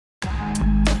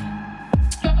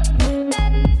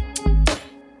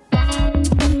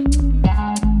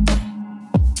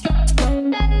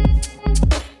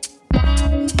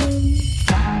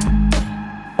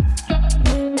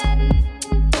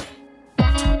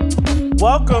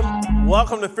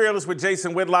Welcome to Fearless with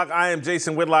Jason Whitlock. I am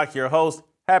Jason Whitlock, your host.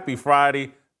 Happy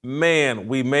Friday. Man,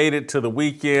 we made it to the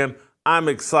weekend. I'm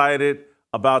excited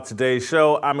about today's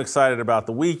show. I'm excited about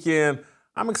the weekend.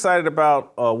 I'm excited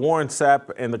about Warren Sapp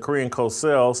and the Korean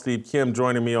co-sell, Steve Kim,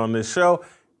 joining me on this show.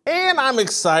 And I'm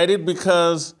excited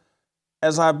because,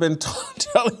 as I've been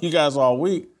telling you guys all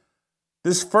week,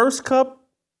 this first cup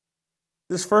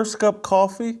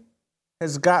coffee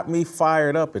has got me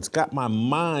fired up. It's got my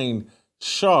mind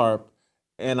sharp,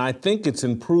 and I think it's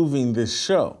improving this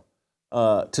show.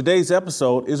 Today's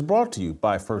episode is brought to you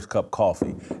by First Cup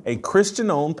Coffee, a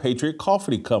Christian-owned patriot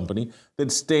coffee company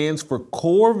that stands for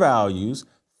core values,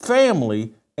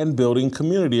 family, and building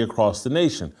community across the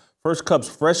nation. First Cup's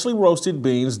freshly roasted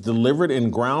beans delivered in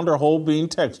ground or whole bean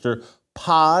texture,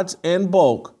 pods, and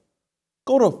bulk.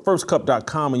 Go to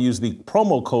firstcup.com and use the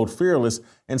promo code FEARLESS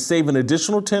and save an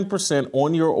additional 10%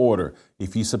 on your order.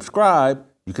 If you subscribe,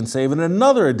 you can save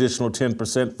another additional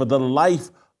 10% for the life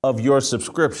of your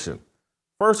subscription.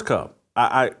 First Cup,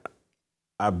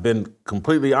 I've been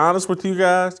completely honest with you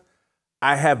guys.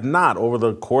 I have not, over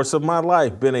the course of my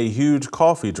life, been a huge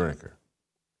coffee drinker.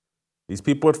 These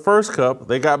people at First Cup,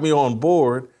 they got me on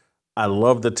board. I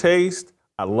love the taste.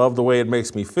 I love the way it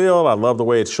makes me feel. I love the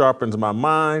way it sharpens my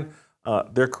mind.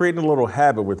 They're creating a little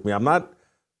habit with me. I'm not,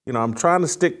 I'm trying to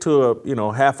stick to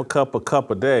half a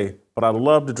cup a day, but I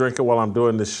love to drink it while I'm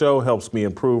doing this show. Helps me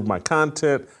improve my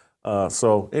content.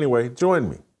 So anyway, join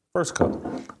me. First Cup.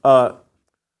 I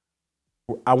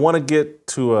want to get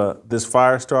to this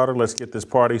fire starter. Let's get this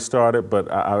party started.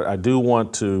 But I do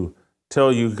want to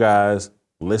tell you guys,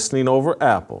 listening over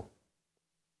Apple,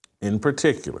 in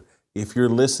particular, if you're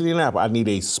listening to Apple, I need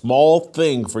a small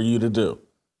thing for you to do.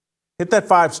 Hit that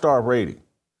 5-star rating.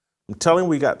 I'm telling you,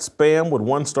 we got spam with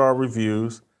 1-star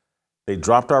reviews. They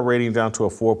dropped our rating down to a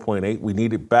 4.8. We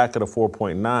need it back at a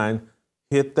 4.9.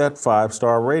 Hit that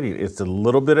 5-star rating. It's a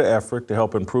little bit of effort to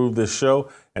help improve this show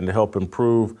and to help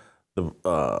improve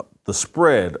the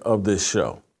spread of this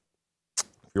show. If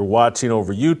you're watching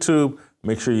over YouTube,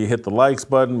 make sure you hit the likes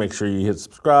button. Make sure you hit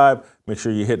subscribe. Make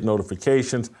sure you hit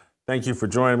notifications. Thank you for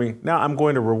joining me. Now I'm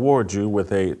going to reward you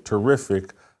with a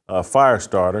terrific fire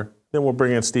starter. Then we'll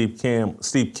bring in Steve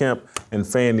Kemp and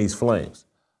fan these flames.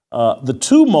 The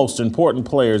two most important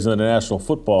players in the National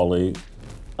Football League,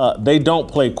 they don't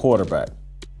play quarterback.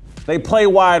 They play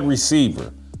wide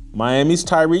receiver. Miami's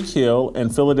Tyreek Hill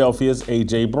and Philadelphia's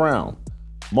A.J. Brown.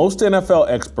 Most NFL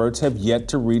experts have yet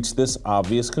to reach this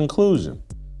obvious conclusion.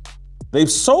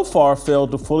 They've so far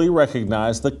failed to fully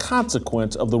recognize the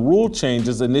consequence of the rule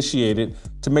changes initiated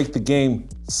to make the game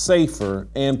safer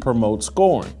and promote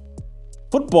scoring.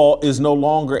 Football is no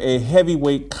longer a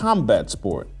heavyweight combat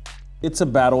sport. It's a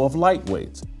battle of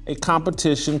lightweights, a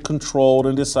competition controlled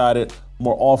and decided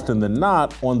more often than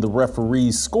not on the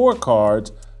referee's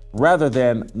scorecards rather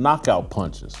than knockout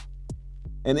punches.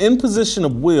 An imposition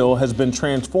of will has been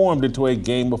transformed into a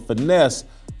game of finesse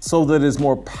so that it is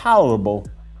more palatable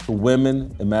to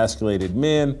women, emasculated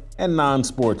men, and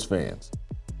non-sports fans.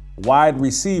 Wide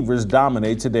receivers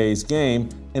dominate today's game,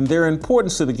 and their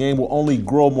importance to the game will only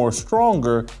grow more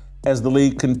stronger as the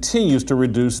league continues to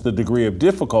reduce the degree of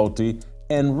difficulty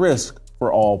and risk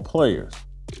for all players.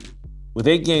 With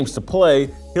 8 games to play,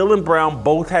 Hill and Brown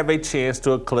both have a chance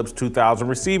to eclipse 2,000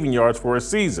 receiving yards for a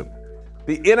season.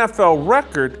 The NFL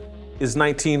record is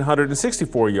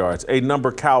 1,964 yards, a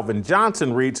number Calvin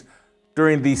Johnson reached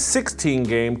during the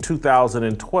 16-game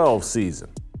 2012 season.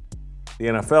 The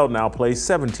NFL now plays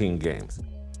 17 games.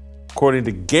 According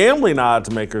to gambling odds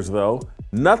makers, though,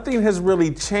 nothing has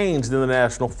really changed in the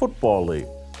National Football League.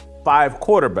 5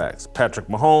 quarterbacks, Patrick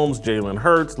Mahomes, Jalen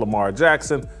Hurts, Lamar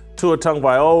Jackson, Tua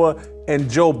Tagovailoa, and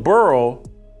Joe Burrow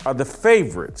are the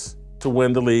favorites to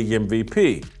win the league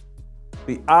MVP.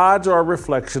 The odds are a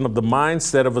reflection of the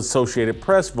mindset of Associated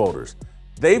Press voters.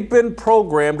 They've been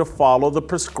programmed to follow the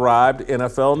prescribed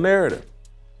NFL narrative.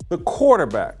 The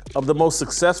quarterback of the most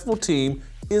successful team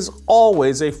is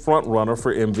always a front runner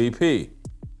for MVP.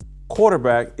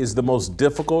 Quarterback is the most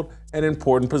difficult and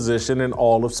important position in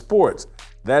all of sports.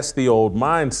 That's the old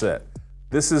mindset.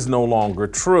 This is no longer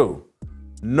true.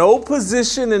 No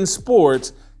position in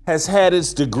sports has had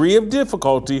its degree of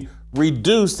difficulty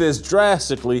reduced as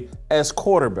drastically as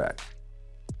quarterback.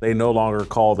 They no longer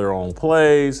call their own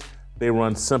plays. They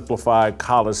run simplified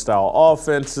college-style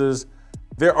offenses.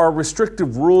 There are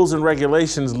restrictive rules and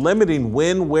regulations limiting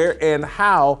when, where, and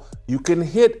how you can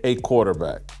hit a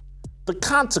quarterback. The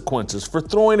consequences for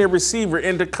throwing a receiver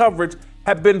into coverage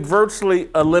have been virtually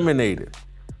eliminated.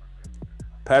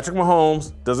 Patrick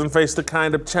Mahomes doesn't face the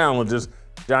kind of challenges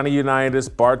Johnny Unitas,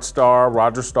 Bart Starr,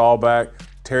 Roger Staubach,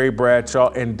 Terry Bradshaw,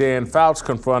 and Dan Fouts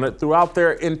confronted throughout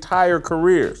their entire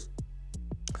careers.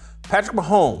 Patrick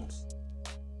Mahomes.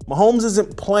 Mahomes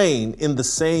isn't playing in the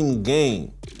same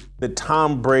game that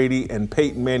Tom Brady and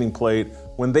Peyton Manning played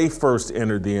when they first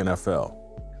entered the NFL.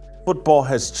 Football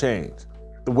has changed.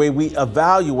 The way we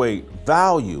evaluate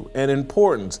value and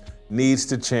importance needs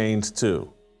to change too.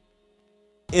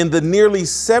 In the nearly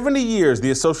 70 years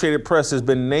the Associated Press has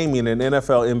been naming an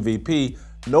NFL MVP,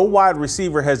 no wide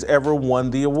receiver has ever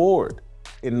won the award.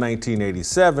 In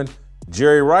 1987,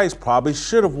 Jerry Rice probably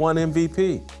should have won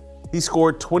MVP. He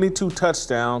scored 22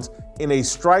 touchdowns in a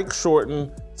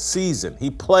strike-shortened season.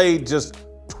 He played just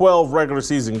 12 regular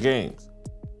season games.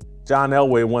 John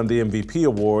Elway won the MVP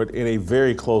award in a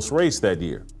very close race that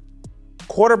year.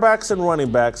 Quarterbacks and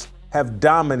running backs have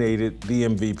dominated the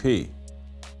MVP.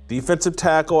 Defensive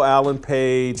tackle Alan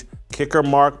Page, kicker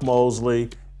Mark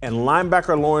Mosley, and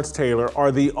linebacker Lawrence Taylor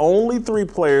are the only three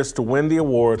players to win the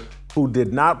award who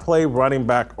did not play running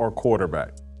back or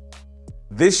quarterback.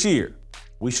 This year,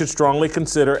 we should strongly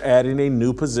consider adding a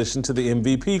new position to the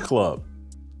MVP club.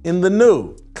 In the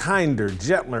new, kinder,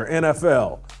 gentler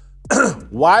NFL,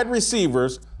 wide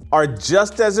receivers are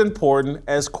just as important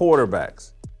as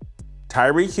quarterbacks.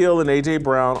 Tyreek Hill and A.J.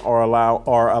 Brown are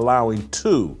allowing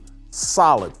two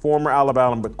solid former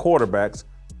Alabama quarterbacks,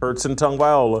 Hurts and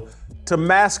Tagovailoa, to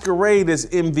masquerade as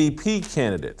MVP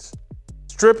candidates.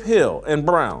 Strip Hill and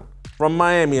Brown from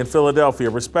Miami and Philadelphia,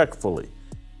 respectfully,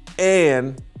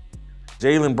 and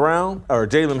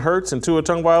Jalen Hurts and Tua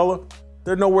Tagovailoa,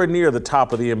 they're nowhere near the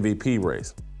top of the MVP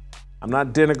race. I'm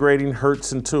not denigrating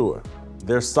Hurts and Tua.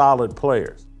 They're solid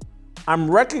players. I'm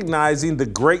recognizing the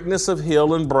greatness of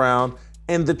Hill and Brown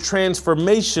and the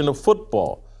transformation of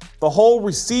football. The whole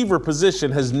receiver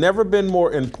position has never been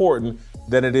more important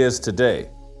than it is today.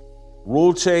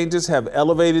 Rule changes have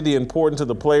elevated the importance of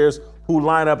the players who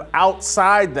line up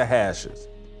outside the hashes.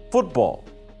 Football,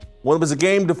 when it was a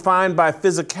game defined by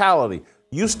physicality,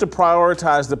 used to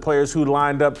prioritize the players who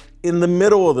lined up in the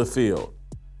middle of the field.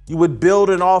 You would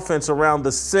build an offense around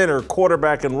the center,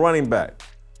 quarterback, and running back.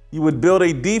 You would build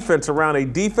a defense around a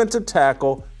defensive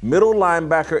tackle, middle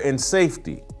linebacker, and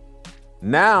safety.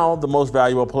 Now, the most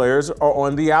valuable players are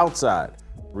on the outside.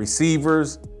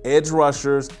 Receivers, edge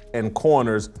rushers, and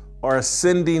corners are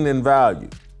ascending in value.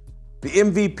 The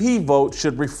MVP vote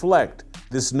should reflect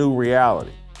this new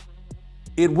reality.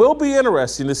 It will be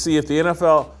interesting to see if the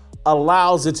NFL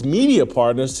allows its media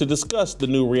partners to discuss the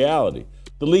new reality.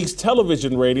 The league's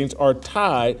television ratings are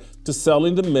tied to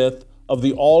selling the myth of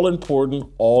the all-important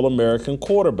All-American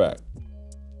quarterback.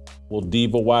 Will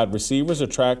diva wide receivers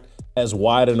attract as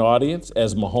wide an audience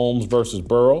as Mahomes versus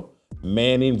Burrow,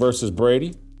 Manning versus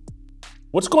Brady?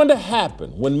 What's going to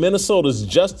happen when Minnesota's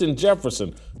Justin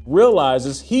Jefferson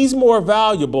realizes he's more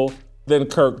valuable than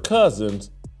Kirk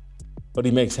Cousins, but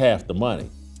he makes half the money?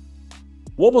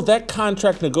 What will that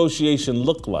contract negotiation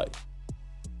look like?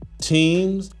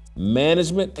 Teams,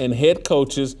 management, and head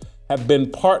coaches have been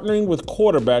partnering with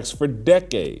quarterbacks for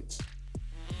decades.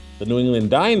 The New England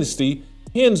dynasty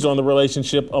hinged on the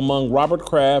relationship among Robert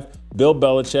Kraft, Bill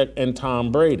Belichick, and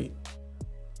Tom Brady.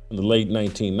 In the late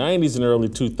 1990s and early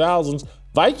 2000s,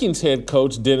 Vikings head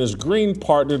coach Dennis Green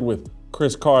partnered with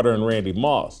Chris Carter and Randy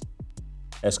Moss.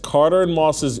 As Carter and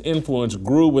Moss's influence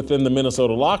grew within the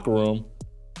Minnesota locker room,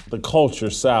 the culture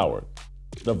soured.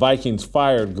 The Vikings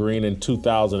fired Green in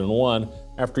 2001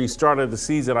 after he started the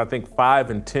season, I think,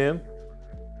 5-10.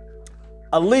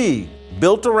 A league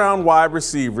built around wide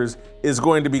receivers is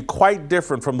going to be quite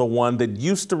different from the one that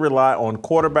used to rely on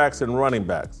quarterbacks and running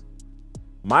backs.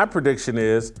 My prediction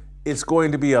is it's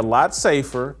going to be a lot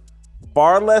safer,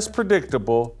 far less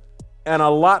predictable, and a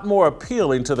lot more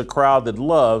appealing to the crowd that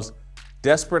loves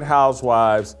Desperate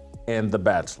Housewives and The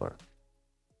Bachelor.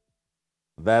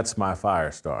 That's my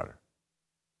fire starter.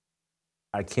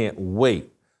 I can't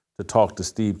wait to talk to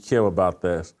Steve Kim about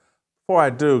this. Before I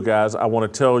do, guys, I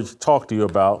want to talk to you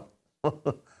about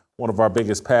one of our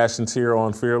biggest passions here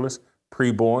on Fearless,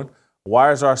 preborn.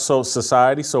 Why is our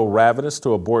society so ravenous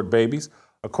to abort babies?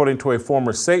 According to a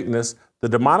former Satanist, the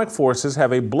demonic forces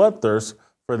have a bloodthirst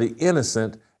for the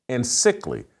innocent and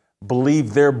sickly,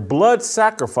 believe their blood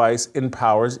sacrifice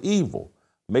empowers evil.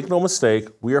 Make no mistake,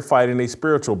 we are fighting a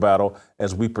spiritual battle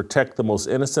as we protect the most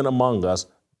innocent among us,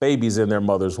 babies in their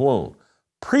mother's womb.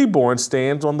 Preborn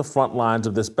stands on the front lines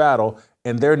of this battle,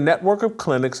 and their network of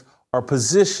clinics are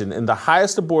positioned in the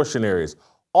highest abortion areas,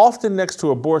 often next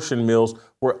to abortion mills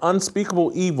where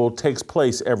unspeakable evil takes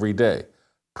place every day.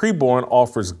 Preborn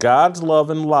offers God's love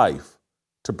and life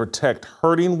to protect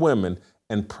hurting women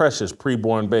and precious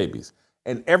preborn babies.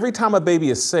 And every time a baby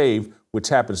is saved, which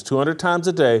happens 200 times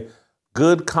a day,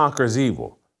 good conquers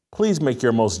evil. Please make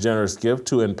your most generous gift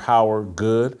to empower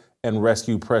good and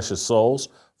rescue precious souls.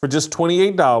 For just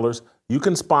 $28, you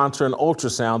can sponsor an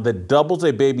ultrasound that doubles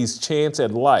a baby's chance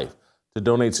at life. To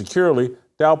donate securely,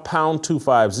 dial pound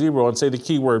 250 and say the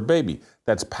keyword baby.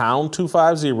 That's pound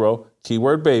 250,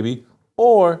 keyword baby,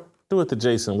 or do it the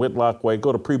Jason Whitlock way.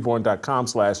 Go to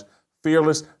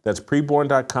preborn.com/fearless. That's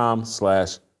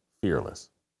preborn.com/fearless.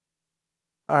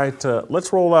 All right,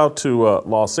 let's roll out to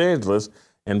Los Angeles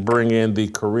and bring in the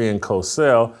Korean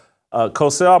Cosell.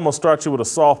 Cosell, I'm going to start you with a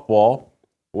softball.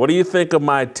 What do you think of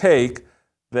my take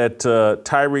that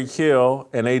Tyreek Hill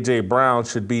and A.J. Brown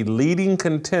should be leading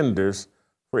contenders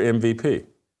for MVP?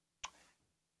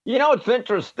 You know, it's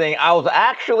interesting. I was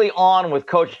actually on with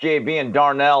Coach JB and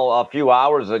Darnell a few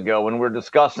hours ago when we were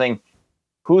discussing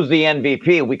who's the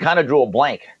MVP. We kind of drew a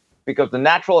blank because the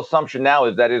natural assumption now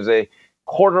is that it is a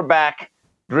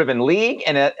quarterback-driven league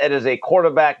and it is a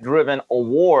quarterback-driven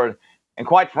award. And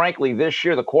quite frankly, this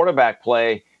year the quarterback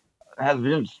play has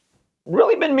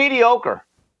really been mediocre.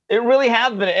 It really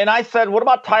has been. And I said, what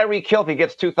about Tyreek Hill if he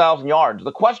gets 2,000 yards?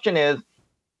 The question is,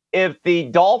 if the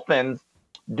Dolphins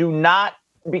do not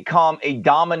become a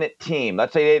dominant team,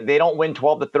 let's say they don't win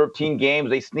 12 to 13 games,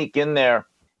 they sneak in there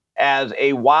as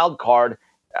a wild card,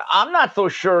 I'm not so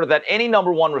sure that any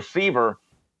number one receiver,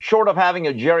 short of having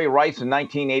a Jerry Rice in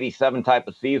 1987 type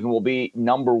of season, will be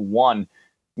number one.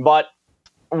 But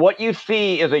what you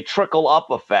see is a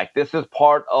trickle-up effect. This is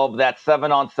part of that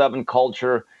 7-on-7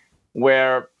 culture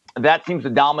where that seems to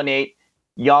dominate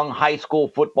young high school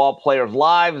football players'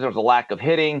 lives. There's a lack of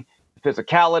hitting.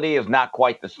 Physicality is not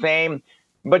quite the same.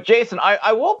 But, Jason,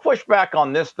 I will push back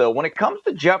on this, though. When it comes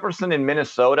to Jefferson in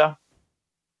Minnesota,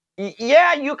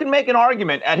 yeah, you can make an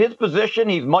argument. At his position,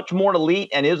 he's much more elite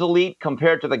and is elite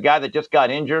compared to the guy that just got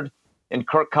injured in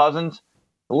Kirk Cousins.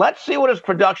 Let's see what his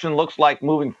production looks like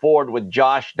moving forward with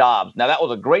Josh Dobbs. Now, that was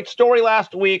a great story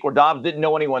last week where Dobbs didn't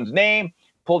know anyone's name,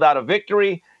 pulled out a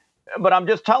victory. But I'm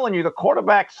just telling you, the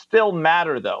quarterbacks still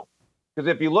matter, though. Because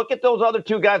if you look at those other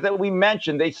two guys that we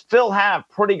mentioned, they still have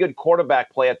pretty good quarterback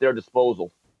play at their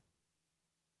disposal.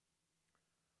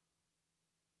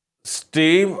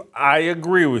 Steve, I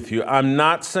agree with you. I'm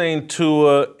not saying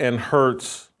Tua and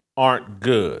Hurts aren't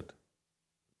good.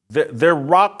 They're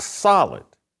rock solid.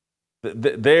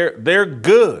 They're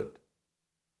good,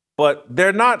 but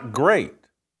they're not great.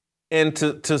 And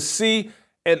to see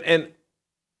and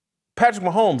Patrick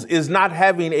Mahomes is not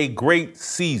having a great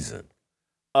season.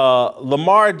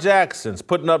 Lamar Jackson's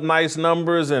putting up nice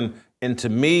numbers, and to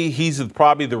me, he's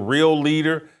probably the real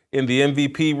leader in the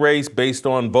MVP race based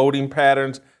on voting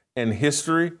patterns and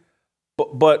history.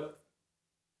 But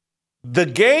the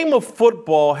game of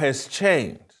football has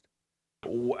changed.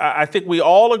 I think we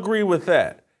all agree with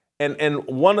that. And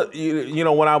one,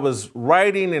 when I was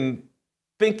writing and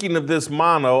thinking of this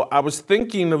mono, I was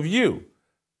thinking of you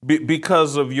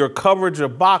because of your coverage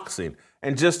of boxing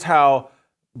and just how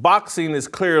boxing is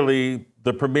clearly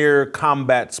the premier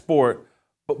combat sport,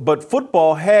 but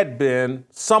football had been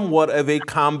somewhat of a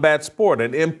combat sport,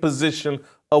 an imposition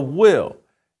of will.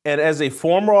 And as a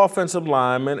former offensive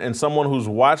lineman and someone who's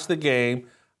watched the game,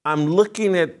 I'm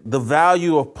looking at the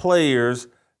value of players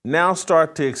now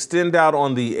start to extend out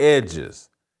on the edges.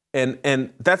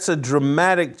 And that's a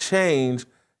dramatic change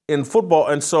in football.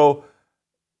 And so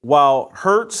while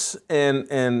Hurts and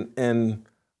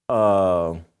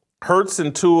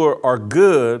Tua are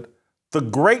good, the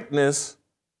greatness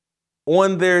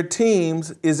on their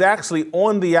teams is actually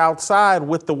on the outside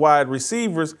with the wide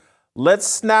receivers. Let's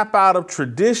snap out of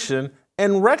tradition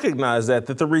and recognize that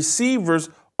the receivers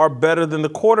are better than the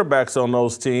quarterbacks on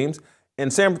those teams.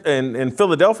 And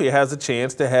Philadelphia has a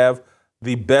chance to have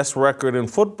the best record in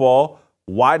football.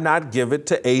 Why not give it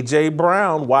to A.J.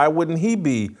 Brown? Why wouldn't he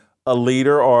be a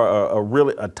leader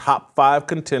or a top 5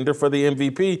 contender for the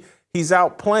MVP? He's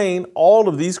outplaying all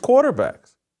of these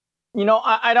quarterbacks. You know,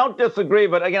 I don't disagree,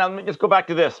 but again, let me just go back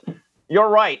to this. You're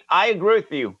right. I agree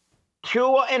with you.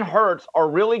 Tua and Hurts are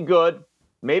really good,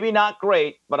 maybe not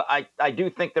great, but I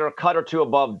do think they're a cut or two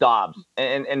above Dobbs.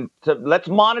 And let's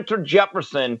monitor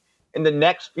Jefferson in the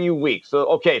next few weeks.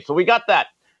 So we got that.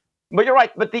 But you're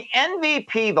right. But the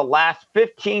MVP the last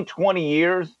 15, 20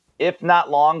 years, if not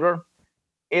longer,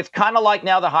 it's kind of like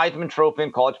now the Heisman Trophy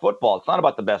in college football. It's not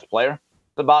about the best player.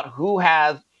 It's about who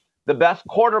has the best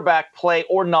quarterback play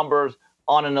or numbers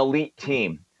on an elite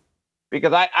team.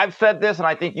 Because I've said this, and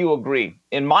I think you agree.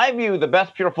 In my view, the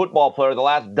best pure football player the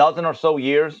last dozen or so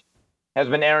years has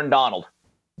been Aaron Donald.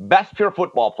 Best pure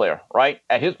football player, right?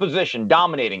 At his position,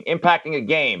 dominating, impacting a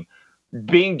game,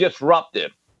 being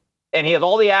disruptive. And he has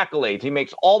all the accolades. He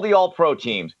makes all the all-pro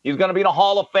teams. He's going to be in a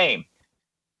Hall of Fame.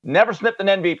 Never sniffed an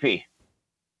MVP.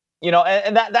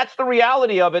 And that's the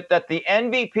reality of it, that the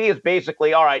MVP is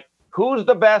basically, all right, who's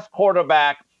the best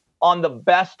quarterback on the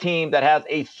best team that has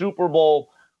a Super Bowl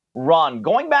run?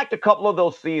 Going back to a couple of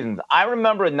those seasons, I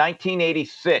remember in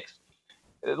 1986,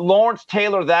 Lawrence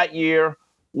Taylor that year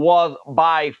was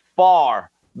by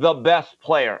far the best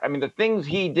player. I mean, the things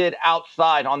he did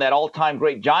outside on that all-time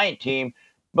great Giant team.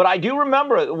 But I do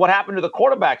remember what happened to the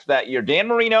quarterbacks that year. Dan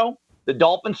Marino, the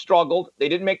Dolphins struggled. They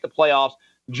didn't make the playoffs.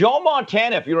 Joe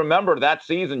Montana, if you remember that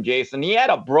season, Jason, he had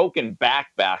a broken back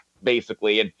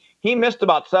basically, and he missed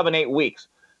about 7-8 weeks.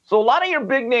 So a lot of your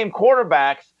big-name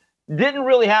quarterbacks didn't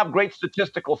really have great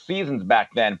statistical seasons back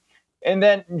then. And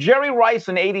then Jerry Rice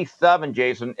in 87,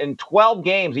 Jason, in 12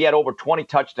 games, he had over 20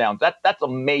 touchdowns. That's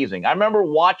amazing. I remember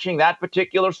watching that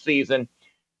particular season,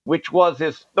 which was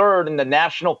his third in the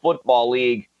National Football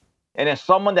League. And as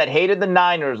someone that hated the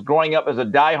Niners growing up as a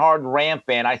diehard Ram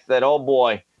fan, I said, oh,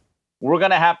 boy, we're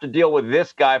going to have to deal with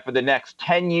this guy for the next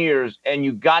 10 years. And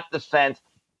you got the sense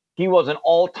he was an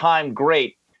all-time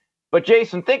great. But,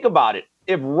 Jason, think about it.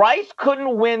 If Rice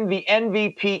couldn't win the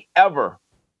MVP ever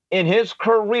in his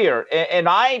career, and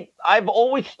I've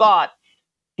always thought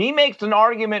he makes an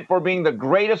argument for being the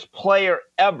greatest player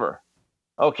ever,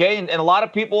 okay? And a lot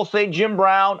of people will say Jim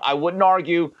Brown. I wouldn't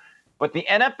argue. But the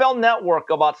NFL Network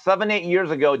about 7-8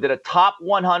 years ago did a top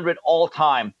 100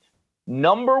 all-time.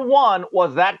 Number one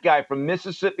was that guy from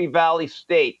Mississippi Valley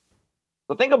State.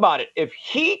 So think about it. If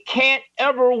he can't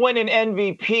ever win an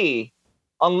MVP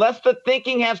unless the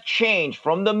thinking has changed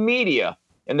from the media,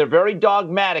 and they're very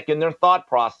dogmatic in their thought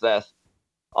process,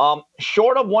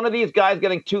 short of one of these guys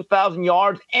getting 2,000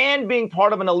 yards and being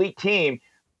part of an elite team,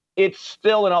 it's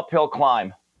still an uphill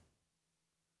climb.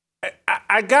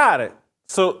 I got it.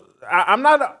 So I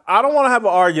don't want to have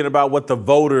an argument about what the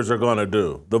voters are going to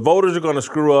do. The voters are going to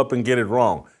screw up and get it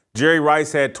wrong. Jerry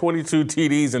Rice had 22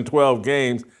 TDs in 12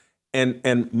 games,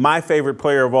 and my favorite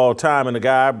player of all time, and the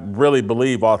guy I really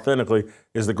believe authentically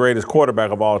is the greatest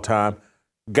quarterback of all time,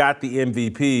 got the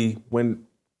MVP when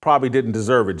probably didn't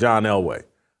deserve it, John Elway.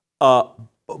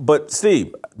 But,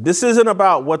 Steve, this isn't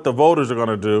about what the voters are going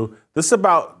to do. This is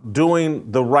about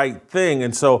doing the right thing.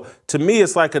 And so, to me,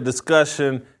 it's like a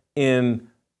discussion in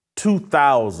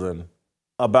 2000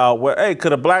 about, hey,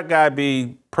 could a black guy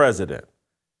be president?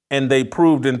 And they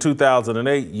proved in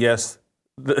 2008, yes,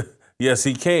 yes,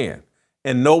 he can.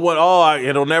 And no one,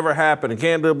 it'll never happen. It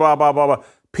can't do blah, blah, blah, blah.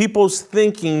 People's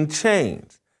thinking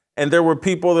changed. And there were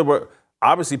people that were,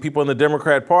 obviously people in the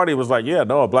Democrat Party was like, yeah,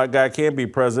 no, a black guy can't be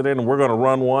president, and we're going to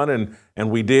run one, and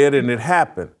we did, and it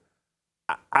happened.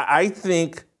 I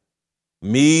think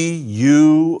me,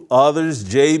 you, others,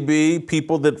 JB,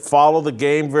 people that follow the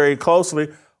game very closely,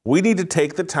 we need to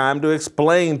take the time to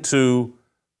explain to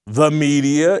the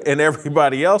media and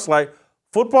everybody else, like,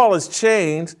 football has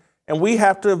changed, and we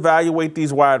have to evaluate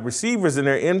these wide receivers and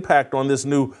their impact on this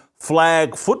new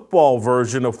flag football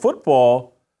version of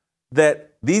football,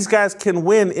 that these guys can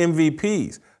win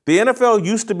MVPs. The NFL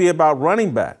used to be about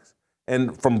running backs.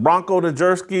 And from Bronco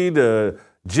Nagurski to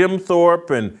Jim Thorpe,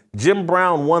 and Jim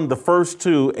Brown won the first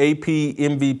 2 AP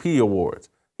MVP awards.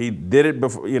 He did it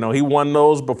before, he won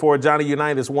those before Johnny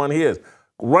Unitas won his.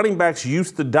 Running backs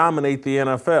used to dominate the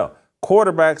NFL.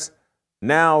 Quarterbacks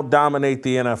now dominate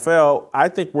the NFL. I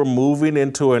think we're moving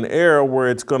into an era where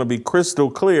it's going to be crystal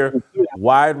clear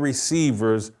wide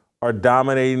receivers are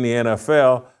dominating the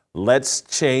NFL. Let's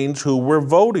change who we're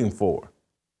voting for.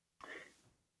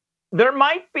 There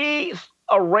might be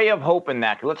a ray of hope in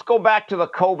that. Let's go back to the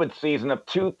COVID season of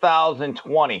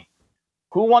 2020.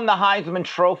 Who won the Heisman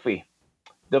Trophy?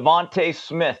 Devontae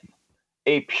Smith,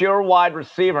 a pure wide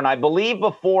receiver. And I believe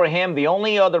before him, the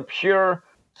only other pure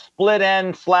split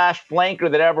end / flanker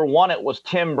that ever won it was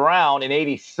Tim Brown in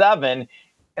 87.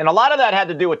 And a lot of that had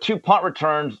to do with 2 punt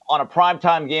returns on a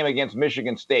primetime game against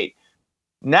Michigan State.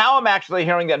 Now I'm actually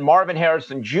hearing that Marvin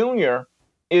Harrison Jr.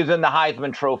 is in the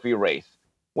Heisman Trophy race,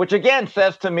 which again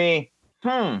says to me,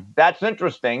 that's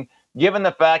interesting, given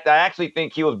the fact I actually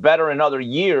think he was better in other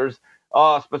years,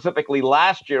 specifically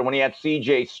last year when he had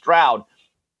C.J. Stroud.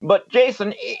 But,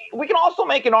 Jason, we can also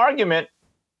make an argument.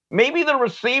 Maybe the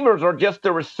receivers are just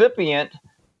the recipient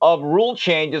of rule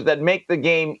changes that make the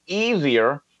game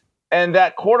easier, and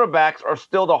that quarterbacks are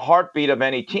still the heartbeat of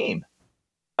any team.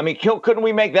 I mean, couldn't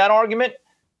we make that argument?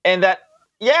 And that,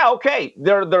 yeah, okay,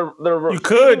 they're you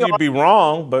could, you'd be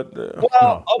wrong, but well,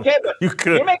 no. Okay, but you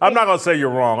could. I'm not gonna say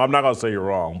you're wrong. I'm not gonna say you're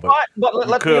wrong, but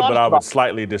you could. But I would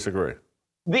slightly disagree.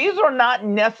 These are not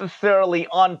necessarily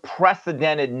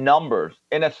unprecedented numbers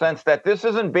in a sense that this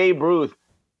isn't Babe Ruth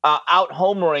out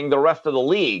homering the rest of the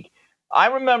league. I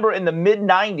remember in the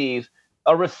mid-'90s,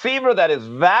 a receiver that is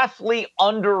vastly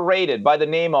underrated by the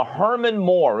name of Herman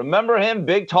Moore. Remember him?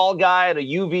 Big, tall guy at a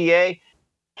UVA.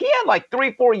 He had like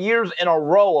 3-4 years in a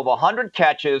row of 100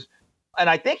 catches, and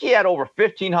I think he had over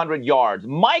 1,500 yards.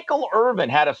 Michael Irvin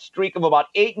had a streak of about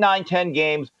 8, 9, 10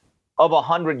 games of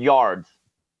 100 yards.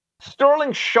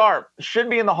 Sterling Sharp should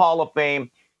be in the Hall of Fame.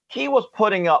 He was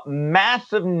putting up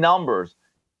massive numbers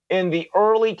in the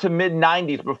early to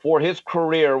mid-90s before his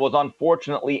career was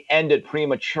unfortunately ended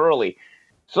prematurely.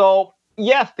 So,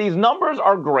 yes, these numbers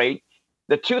are great.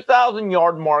 The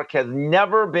 2,000-yard mark has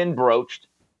never been broached,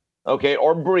 okay,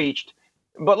 or breached.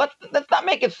 But let's not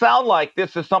make it sound like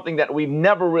this is something that we've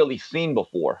never really seen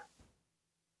before.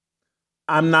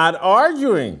 I'm not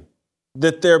arguing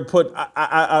that they're put.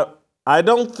 I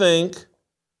don't think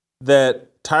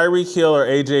that Tyreek Hill or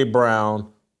A.J.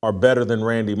 Brown are better than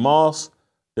Randy Moss.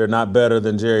 They're not better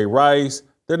than Jerry Rice.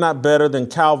 They're not better than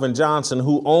Calvin Johnson,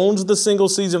 who owns the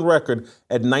single-season record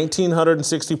at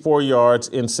 1,964 yards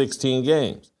in 16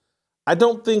 games. I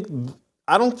don't think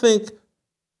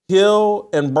Hill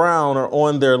and Brown are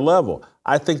on their level.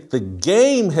 I think the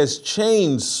game has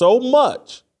changed so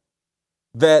much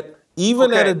that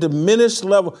even at a diminished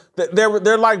level, that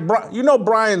they're like, you know,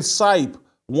 Brian Sapp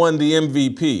won the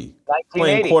MVP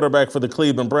playing quarterback for the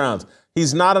Cleveland Browns.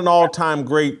 He's not an all-time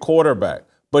great quarterback,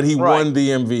 but he won the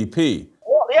MVP.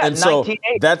 Well, yeah, and so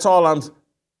that's all I'm.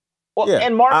 Well, yeah,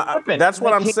 and Mark Griffin. That's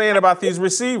what I'm saying about these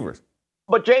receivers.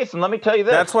 But Jason, let me tell you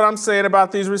this. That's what I'm saying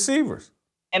about these receivers.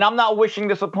 And I'm not wishing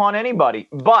this upon anybody,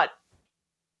 but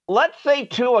let's say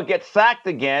Tua gets sacked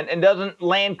again and doesn't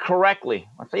land correctly.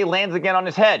 Let's say he lands again on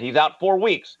his head. He's out 4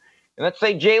 weeks. And let's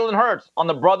say Jalen Hurts on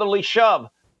the brotherly shove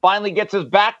finally gets his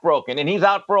back broken and he's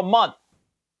out for a month.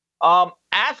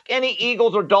 Ask any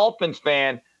Eagles or Dolphins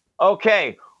fan,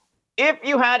 okay, if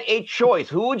you had a choice,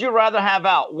 who would you rather have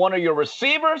out? One of your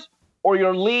receivers or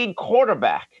your lead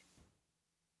quarterback?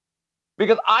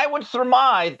 Because I would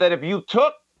surmise that if you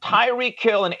took Tyreek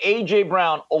Hill and A.J.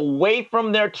 Brown away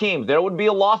from their teams, there would be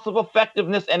a loss of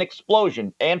effectiveness and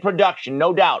explosion and production,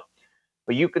 no doubt.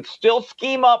 But you could still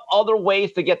scheme up other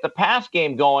ways to get the pass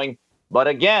game going. But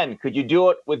again, could you do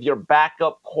it with your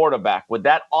backup quarterback? Would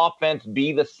that offense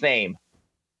be the same?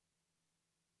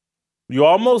 You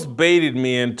almost baited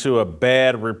me into a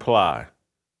bad reply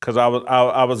because I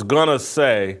was gonna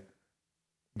say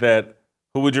that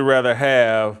who would you rather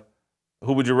have?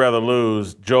 Who would you rather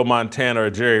lose, Joe Montana or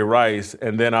Jerry Rice?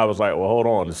 And then I was like, well, hold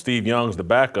on. Steve Young's the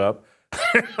backup.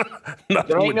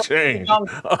 Nothing would change.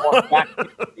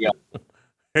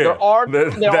 There are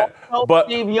no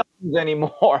Steve Youngs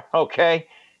anymore, okay?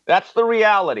 That's the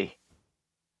reality.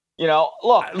 You know,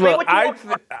 look, they were a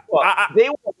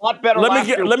lot better last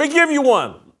year. Let me give you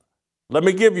one. Let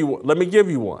me give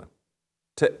you one.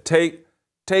 Take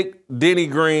Denny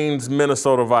Green's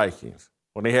Minnesota Vikings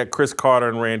when they had Chris Carter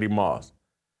and Randy Moss.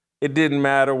 It didn't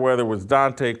matter whether it was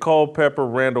Dante Culpepper,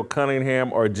 Randall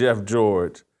Cunningham, or Jeff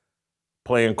George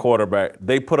playing quarterback.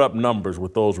 They put up numbers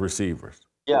with those receivers.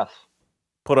 Yes.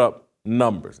 Put up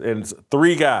numbers. And it's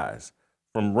 3 guys.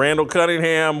 From Randall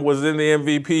Cunningham was in the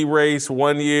MVP race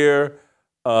 1 year,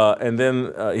 and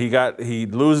then he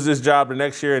loses his job the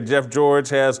next year, and Jeff George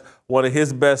has one of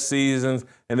his best seasons.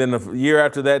 And then the year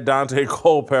after that, Dante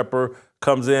Culpepper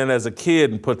comes in as a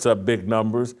kid and puts up big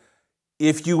numbers.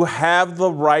 If you have the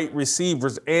right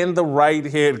receivers and the right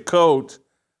head coach,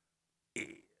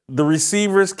 the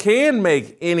receivers can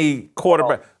make any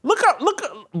quarterback. Look,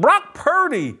 Brock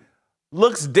Purdy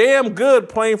looks damn good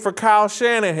playing for Kyle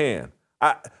Shanahan.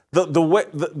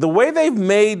 The way they've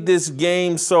made this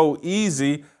game so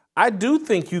easy, I do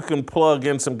think you can plug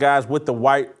in some guys with the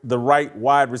right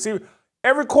wide receiver.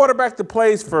 Every quarterback that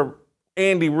plays for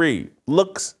Andy Reid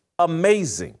looks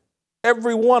amazing.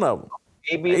 Every one of them.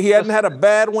 He hasn't had a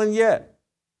bad one yet.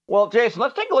 Well, Jason,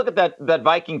 let's take a look at that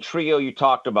Viking trio you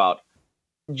talked about.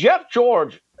 Jeff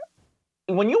George,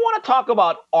 when you want to talk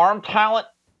about arm talent,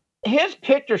 his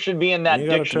picture should be in that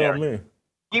dictionary. Tell me.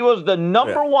 He was the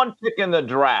number 1 pick in the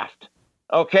draft.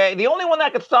 Okay? The only one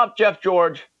that could stop Jeff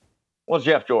George was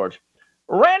Jeff George.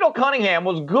 Randall Cunningham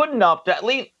was good enough to at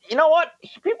least, you know what?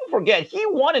 People forget, he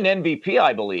won an MVP,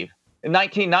 I believe, in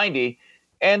 1990.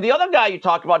 And the other guy you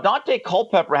talked about, Dante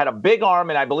Culpepper, had a big arm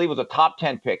and I believe was a top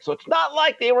 10 pick. So it's not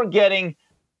like they were getting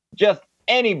just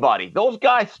anybody. Those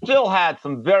guys still had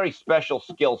some very special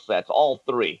skill sets, all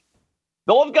 3.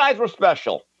 Those guys were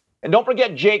special. And don't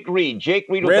forget Jake Reed. Jake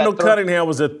Reed was Randall Cunningham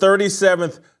was the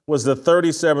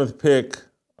 37th pick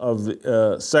of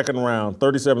the second round,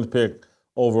 37th pick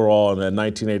overall in that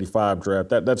 1985 draft.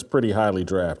 That's pretty highly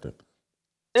drafted.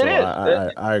 It is.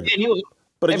 I agree.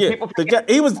 But again, the guy,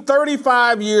 he was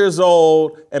 35 years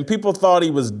old, and people thought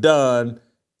he was done.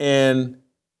 And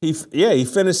he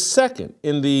finished second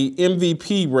in the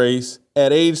MVP race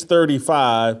at age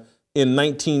 35 in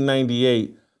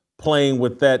 1998, playing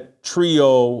with that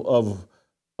trio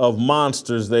of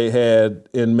monsters they had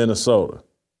in Minnesota.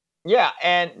 Yeah,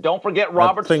 and don't forget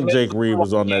Robert Smith. I think Jake Reed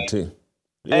was on that team.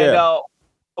 Yeah.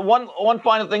 And one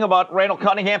final thing about Randall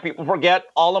Cunningham, people forget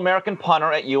All-American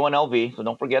punter at UNLV, so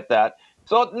don't forget that.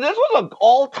 So this was an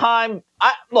all-time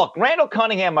look, Randall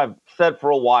Cunningham, I've said for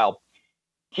a while,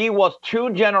 he was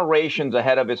 2 generations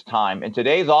ahead of his time. In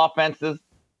today's offenses,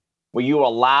 where you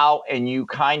allow and you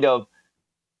kind of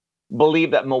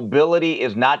believe that mobility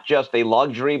is not just a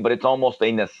luxury, but it's almost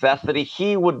a necessity,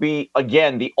 he would be,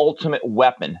 again, the ultimate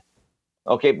weapon.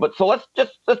 Okay, but so let's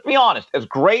be honest. As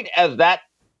great as that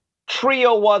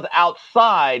trio was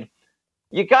outside,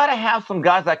 you got to have some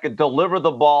guys that could deliver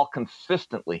the ball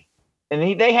consistently.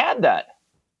 And they had that.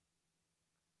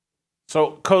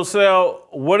 So, Cosell,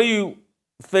 what do you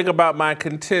think about my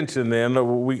contention then?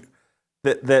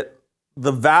 That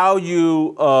the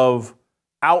value of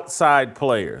outside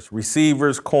players,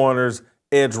 receivers, corners,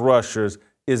 edge rushers,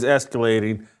 is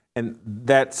escalating, and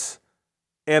that's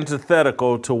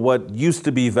antithetical to what used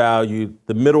to be valued,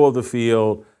 the middle of the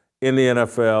field in the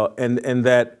NFL, and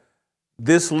that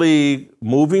this league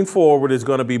moving forward is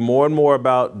going to be more and more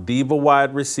about diva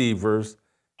wide receivers.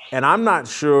 And I'm not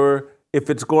sure if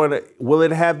will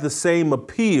it have the same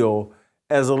appeal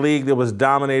as a league that was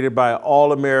dominated by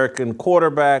All-American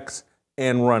quarterbacks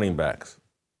and running backs?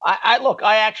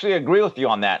 I actually agree with you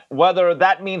on that. Whether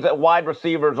that means that wide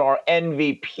receivers are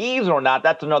MVPs or not,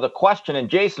 that's another question. And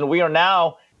Jason, we are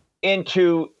now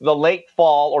into the late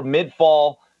fall or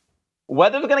mid-fall.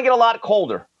 Weather's going to get a lot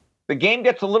colder. The game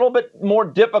gets a little bit more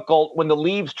difficult when the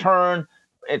leaves turn.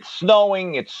 It's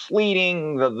snowing, it's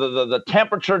sleeting, the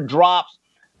temperature drops,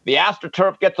 the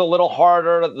AstroTurf gets a little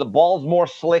harder, the ball's more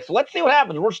slick. So let's see what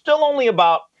happens. We're still only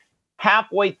about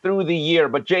halfway through the year.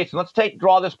 But Jason, let's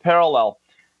draw this parallel.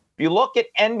 If you look at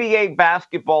NBA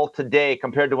basketball today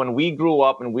compared to when we grew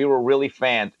up and we were really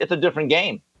fans, it's a different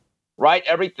game, right?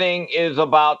 Everything is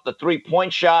about the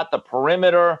three-point shot, the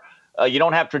perimeter. You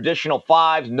don't have traditional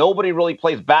fives. Nobody really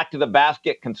plays back to the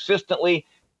basket consistently.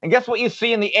 And guess what you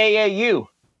see in the AAU?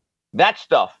 That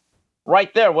stuff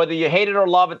right there. Whether you hate it or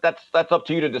love it, that's up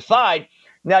to you to decide.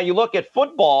 Now, you look at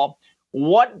football.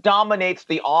 What dominates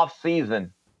the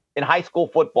offseason in high school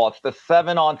football? It's the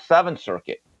 7-on-7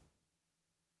 circuit.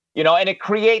 And it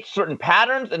creates certain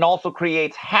patterns and also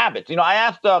creates habits. I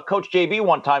asked Coach JB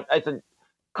one time, I said,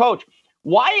 Coach,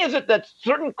 why is it that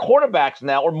certain quarterbacks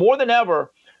now, or more than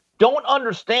ever, don't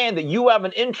understand that you have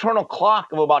an internal clock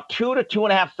of about 2 to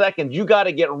 2.5 seconds? You got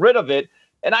to get rid of it.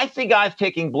 And I see guys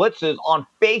taking blitzes on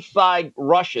face side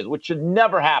rushes, which should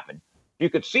never happen. If you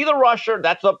could see the rusher,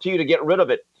 that's up to you to get rid of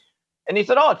it. And he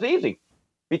said, it's easy.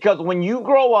 Because when you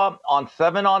grow up on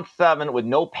 7-on-7 with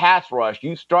no pass rush,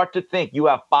 you start to think you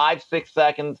have 5-6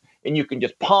 seconds and you can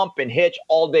just pump and hitch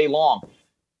all day long.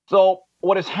 So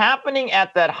what is happening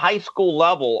at that high school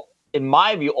level, in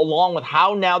my view, along with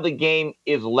how now the game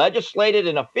is legislated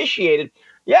and officiated,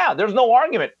 there's no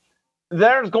argument.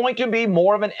 There's going to be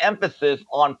more of an emphasis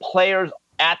on players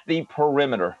at the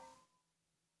perimeter.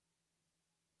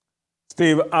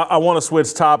 Steve, I want to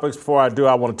switch topics. Before I do,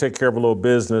 I want to take care of a little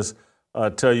business.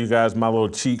 Tell you guys my little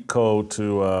cheat code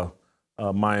to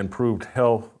my improved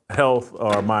health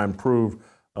or my improved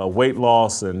weight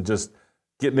loss and just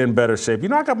getting in better shape.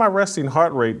 I got my resting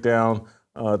heart rate down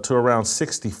to around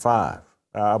 65.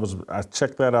 I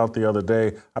checked that out the other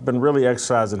day. I've been really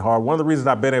exercising hard. One of the reasons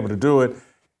I've been able to do it,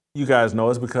 you guys know,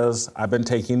 is because I've been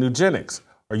taking Nugenics.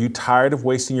 Are you tired of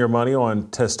wasting your money on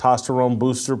testosterone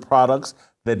booster products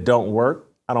that don't work?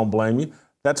 I don't blame you.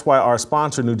 That's why our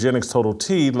sponsor, Nugenics Total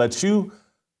T, lets you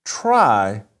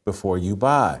try before you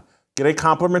buy. Get a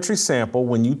complimentary sample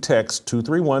when you text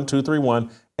 231231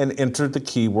 and enter the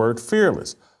keyword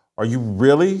fearless. Are you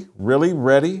really, really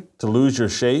ready to lose your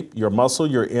shape, your muscle,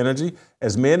 your energy?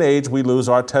 As men age, we lose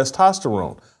our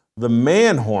testosterone, the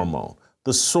man hormone,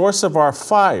 the source of our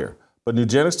fire. But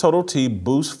Nugenics Total T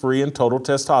boosts free and total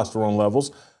testosterone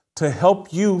levels to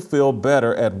help you feel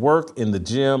better at work, in the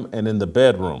gym, and in the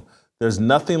bedroom. There's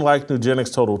nothing like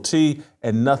Nugenics Total T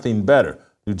and nothing better.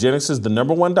 Nugenics is the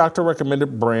 #1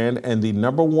 doctor-recommended brand and the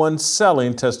 #1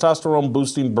 selling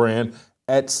testosterone-boosting brand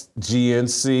at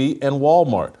GNC and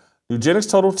Walmart. Nugenics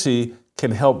Total T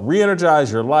can help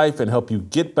re-energize your life and help you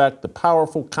get back the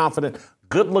powerful, confident,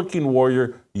 good-looking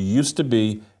warrior you used to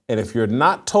be. And if you're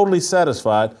not totally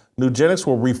satisfied, Nugenics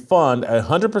will refund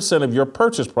 100% of your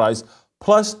purchase price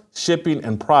plus shipping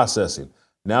and processing.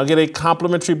 Now get a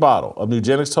complimentary bottle of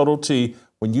Nugenix Total T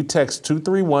when you text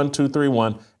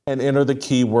 231231 and enter the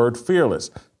keyword fearless.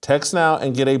 Text now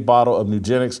and get a bottle of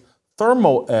Nugenix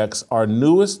Thermo X, our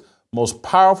newest, most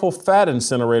powerful fat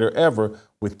incinerator ever,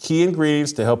 with key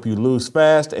ingredients to help you lose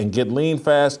fast and get lean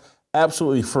fast,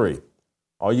 absolutely free.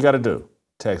 All you got to do,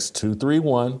 text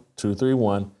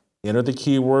 231231, enter the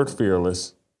keyword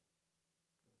fearless.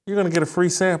 You're going to get a free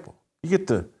sample. You get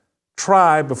to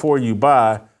try before you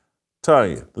buy. Tell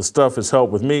you, the stuff has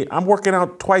helped with me. I'm working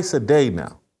out twice a day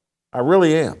now. I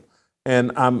really am.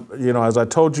 And as I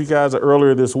told you guys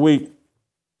earlier this week,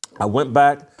 I went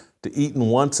back to eating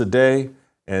once a day,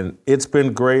 and it's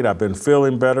been great. I've been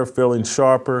feeling better, feeling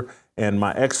sharper, and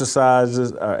my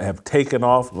exercises have taken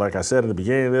off. Like I said at the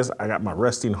beginning of this, I got my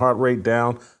resting heart rate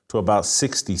down to about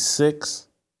 66.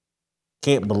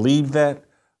 Can't believe that.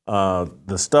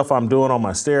 The stuff I'm doing on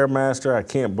my Stairmaster, I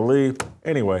can't believe.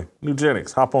 Anyway,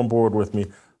 Nugenix, hop on board with me.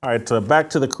 All right, back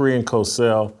to the Korean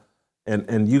Cosell,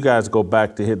 and you guys go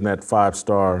back to hitting that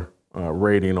 5-star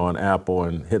rating on Apple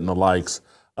and hitting the likes.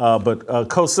 But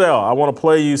Cosell, I want to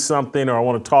play you something, or I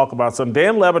want to talk about something.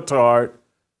 Dan Le Batard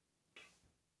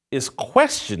is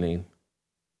questioning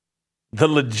the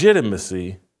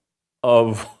legitimacy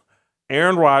of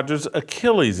Aaron Rodgers'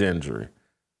 Achilles injury.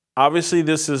 Obviously,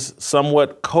 this is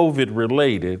somewhat COVID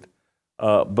related,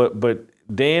 but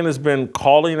Dan has been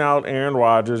calling out Aaron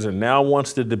Rodgers and now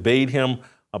wants to debate him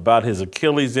about his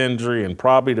Achilles injury and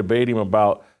probably debate him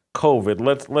about COVID.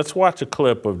 Let's watch a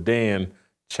clip of Dan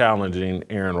challenging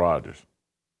Aaron Rodgers.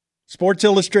 Sports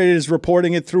Illustrated is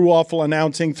reporting it through Awful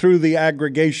Announcing, through the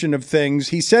aggregation of things.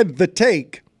 He said the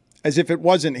take as if it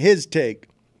wasn't his take.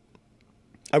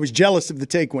 I was jealous of the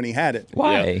take when he had it.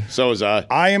 Why? Yeah, so was I.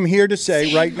 I am here to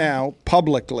say right now,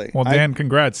 publicly. Well, Dan,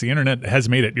 congrats. The internet has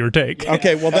made it your take.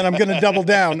 Okay, well, then I'm going to double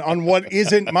down on what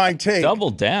isn't my take. Double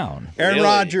down. Aaron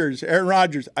Rodgers,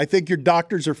 I think your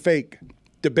doctors are fake.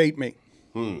 Debate me.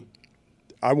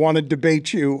 I want to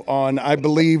debate you on, I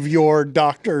believe your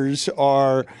doctors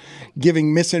are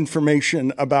giving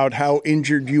misinformation about how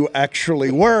injured you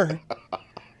actually were.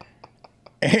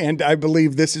 And I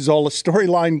believe this is all a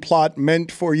storyline plot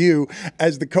meant for you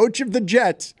as the coach of the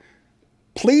Jets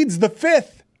pleads the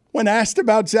fifth when asked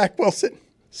about Zach Wilson.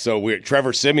 So weird.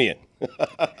 Trevor Siemian.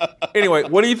 Anyway,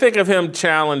 what do you think of him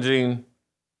challenging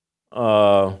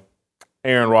Aaron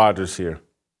Rodgers here?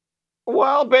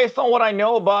 Well, based on what I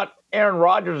know about Aaron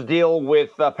Rodgers' deal with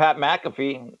Pat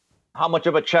McAfee, how much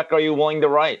of a check are you willing to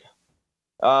write?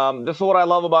 This is what I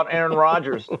love about Aaron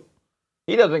Rodgers.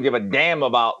 He doesn't give a damn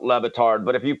about Le Batard,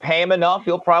 but if you pay him enough,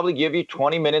 he'll probably give you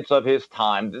 20 minutes of his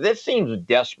time. This seems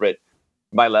desperate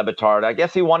by Le Batard. I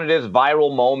guess he wanted his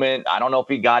viral moment. I don't know if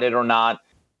he got it or not.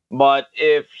 But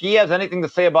if he has anything to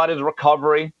say about his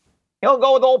recovery, he'll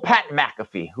go with old Pat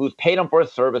McAfee, who's paid him for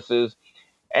his services.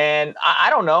 And I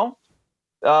don't know.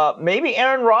 Maybe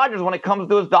Aaron Rodgers, when it comes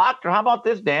to his doctor, how about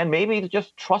this, Dan? Maybe he's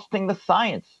just trusting the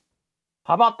science.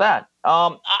 How about that?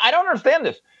 I don't understand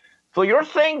this. So you're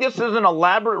saying this is an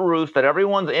elaborate ruse that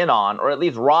everyone's in on, or at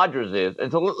least Rodgers is.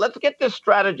 And so let's get this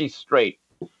strategy straight.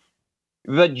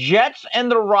 The Jets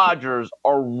and the Rodgers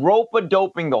are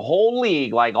rope-a-doping the whole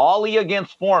league like Ali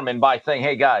against Foreman by saying,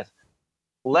 hey, guys,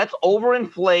 let's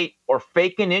overinflate or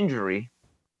fake an injury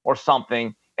or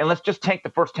something, and let's just tank the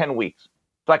first 10 weeks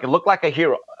so I can look like a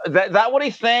hero. Is that what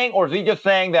he's saying, or is he just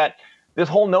saying that this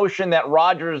whole notion that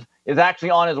Rodgers is actually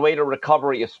on his way to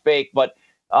recovery is fake? But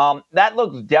that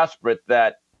looks desperate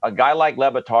that a guy like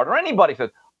Le Batard or anybody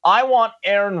says, I want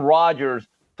Aaron Rodgers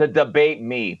to debate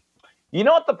me. You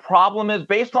know what the problem is?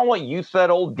 Based on what you said,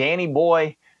 old Danny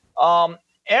boy,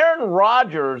 Aaron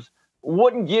Rodgers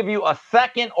wouldn't give you a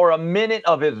second or a minute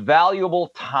of his valuable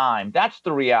time. That's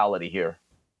the reality here.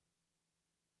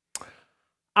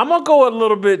 I'm going to go a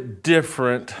little bit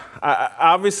different.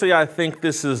 Obviously, I think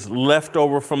this is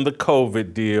leftover from the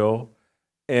COVID deal.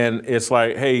 And it's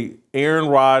like, hey, Aaron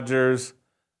Rodgers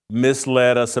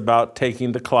misled us about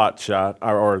taking the clot shot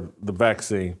or the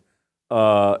vaccine.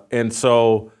 And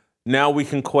so now we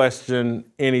can question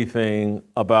anything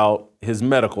about his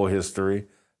medical history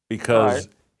because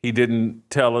he didn't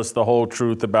tell us the whole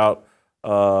truth about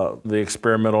the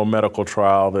experimental medical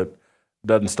trial that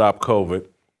doesn't stop COVID.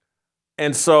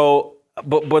 And so,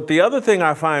 but the other thing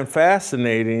I find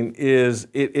fascinating is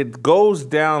it goes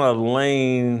down a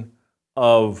lane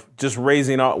of just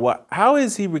raising out, how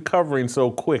is he recovering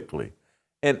so quickly?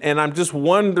 And I'm just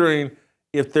wondering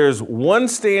if there's one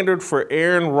standard for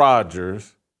Aaron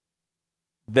Rodgers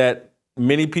that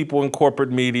many people in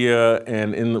corporate media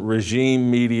and in the regime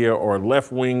media or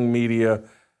left-wing media,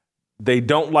 they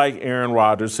don't like Aaron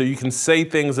Rodgers. So you can say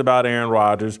things about Aaron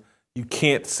Rodgers. you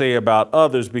can't say about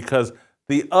others, because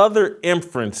the other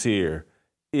inference here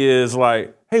is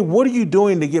like, hey, what are you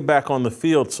doing to get back on the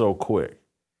field so quick?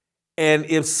 And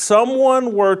if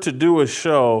someone were to do a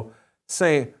show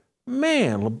saying,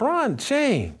 man, LeBron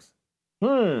James,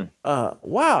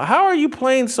 wow, how are you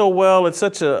playing so well at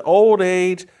such an old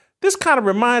age? This kind of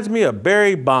reminds me of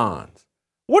Barry Bonds.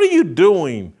 What are you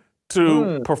doing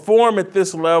to perform at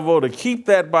this level, to keep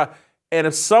that by? And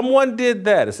if someone did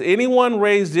that, if anyone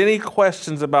raised any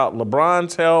questions about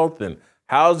LeBron's health and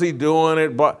how's he doing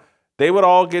it, but they would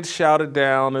all get shouted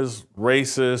down as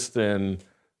racist and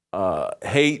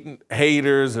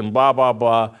haters and blah, blah,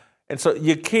 blah. And so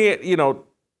you can't,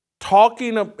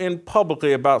 talking in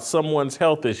publicly about someone's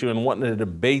health issue and wanting to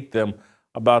debate them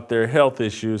about their health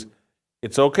issues,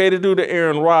 it's okay to do to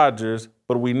Aaron Rodgers,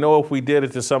 but we know if we did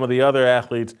it to some of the other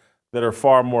athletes that are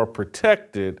far more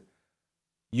protected,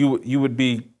 you would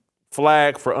be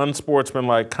flagged for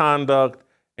unsportsmanlike conduct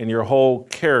and your whole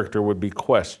character would be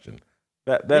questioned.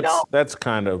 That's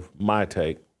kind of my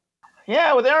take.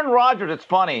 Yeah, with Aaron Rodgers, it's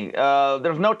funny.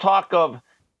 There's no talk of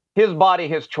his body,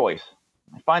 his choice.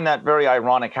 I find that very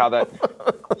ironic how that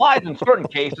applies in certain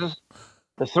cases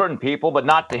to certain people, but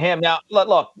not to him. Now,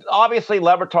 look, obviously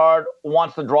Le Batard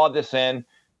wants to draw this in,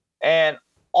 and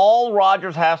all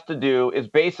Rodgers has to do is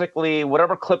basically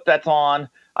whatever clip that's on.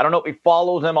 I don't know if he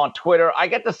follows him on Twitter. I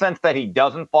get the sense that he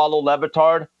doesn't follow Le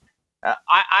Batard.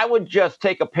 I would just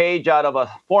take a page out of a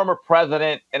former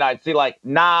president, and I'd see like,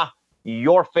 nah,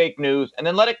 you're fake news, and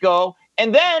then let it go,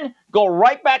 and then go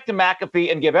right back to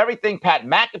McAfee and give everything Pat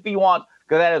McAfee wants,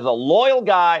 because that is a loyal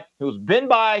guy who's been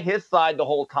by his side the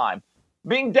whole time.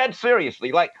 Being dead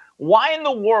seriously, like, why in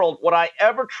the world would I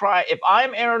ever try, if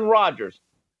I'm Aaron Rodgers,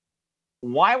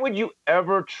 why would you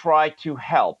ever try to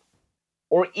help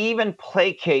or even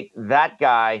placate that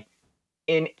guy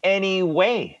in any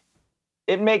way?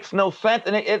 It makes no sense.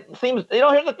 And it seems,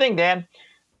 here's the thing, Dan.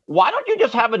 Why don't you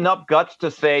just have enough guts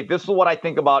to say, this is what I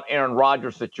think about Aaron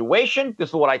Rodgers' situation, this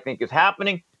is what I think is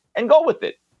happening, and go with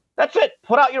it? That's it.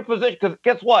 Put out your position, because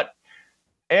guess what?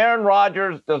 Aaron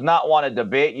Rodgers does not want to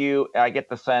debate you. I get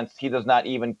the sense he does not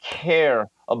even care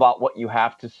about what you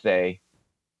have to say.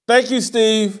 Thank you,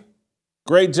 Steve.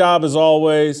 Great job as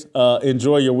always.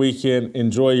 Enjoy your weekend.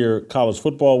 Enjoy your college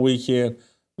football weekend.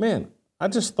 Man, I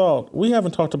just thought we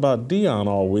haven't talked about Deion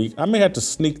all week. I may have to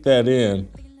sneak that in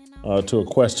to a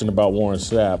question about Warren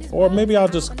Sapp. Or maybe I'll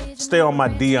just stay on my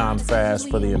Deion fast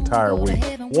for the entire week.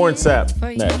 Warren Sapp,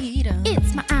 next.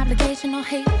 It's my obligation, no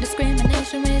hate,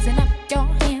 discrimination, raising up your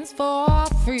hands for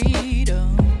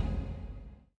freedom.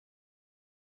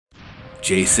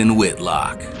 Jason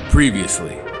Whitlock,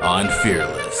 previously on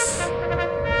Fearless.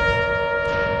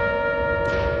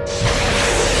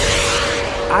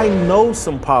 I know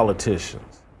some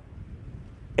politicians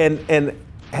and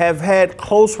have had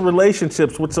close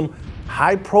relationships with some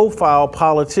high-profile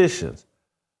politicians.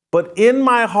 But in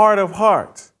my heart of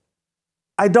hearts,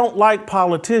 I don't like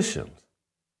politicians.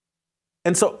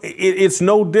 And so it's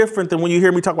no different than when you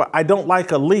hear me talk about, I don't like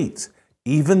elites,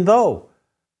 even though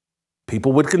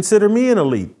people would consider me an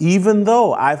elite, even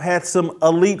though I've had some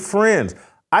elite friends.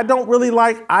 I don't really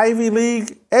like Ivy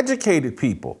League educated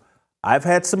people. I've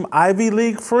had some Ivy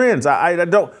League friends. I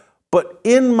don't, but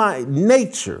in my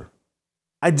nature,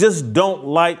 I just don't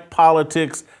like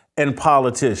politics and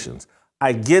politicians.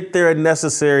 I get they're a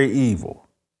necessary evil,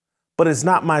 but it's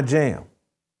not my jam.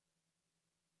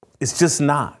 It's just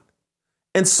not.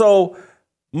 And so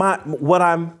what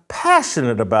I'm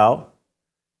passionate about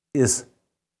is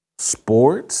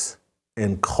sports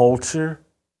and culture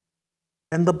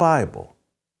and the Bible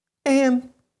and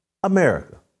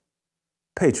America.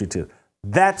 Patriotism.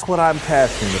 That's what I'm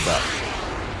passionate about.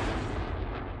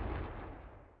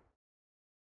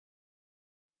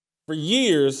 For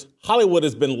years, Hollywood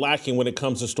has been lacking when it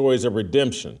comes to stories of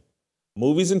redemption.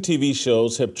 Movies and TV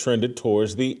shows have trended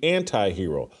towards the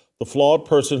anti-hero, the flawed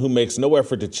person who makes no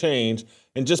effort to change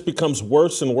and just becomes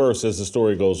worse and worse as the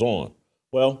story goes on.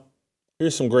 Well,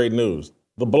 here's some great news.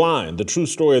 The Blind, the true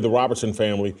story of the Robertson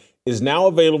family, is now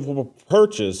available for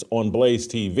purchase on Blaze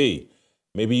TV.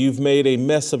 Maybe you've made a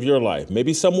mess of your life.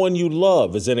 Maybe someone you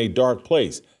love is in a dark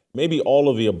place. Maybe all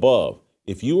of the above.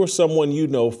 If you or someone you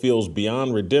know feels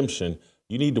beyond redemption,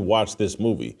 you need to watch this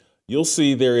movie. You'll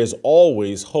see there is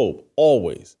always hope,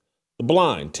 always. The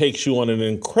Blind takes you on an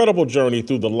incredible journey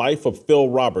through the life of Phil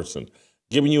Robertson,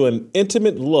 giving you an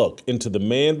intimate look into the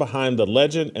man behind the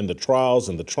legend and the trials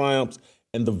and the triumphs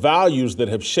and the values that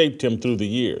have shaped him through the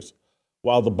years.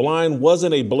 While The Blind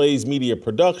wasn't a Blaze Media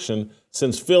production,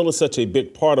 since Phil is such a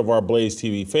big part of our Blaze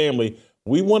TV family,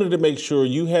 we wanted to make sure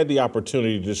you had the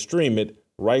opportunity to stream it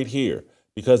right here,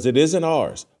 because it isn't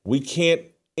ours, we can't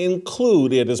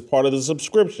include it as part of the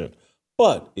subscription.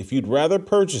 But if you'd rather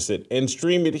purchase it and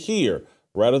stream it here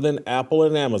rather than Apple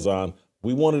and Amazon,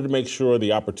 we wanted to make sure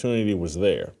the opportunity was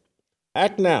there.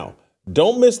 Act now.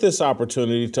 Don't miss this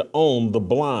opportunity to own The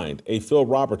Blind, a Phil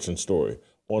Robertson story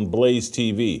on Blaze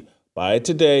TV. Buy it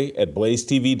today at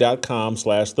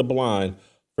blazetv.com/theblind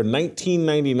for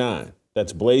 $19.99.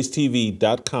 That's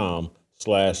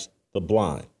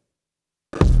blazetv.com/theblind.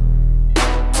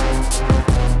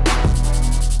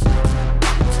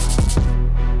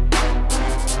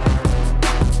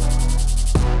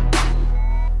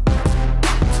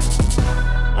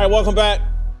 All right, welcome back.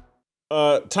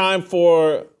 Time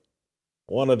for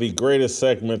one of the greatest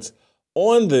segments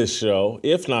on this show,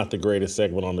 if not the greatest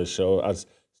segment on this show.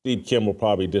 Steve Kim will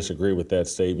probably disagree with that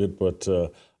statement, but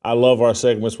I love our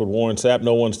segments with Warren Sapp.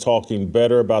 No one's talking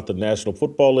better about the National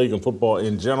Football League and football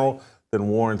in general than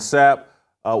Warren Sapp.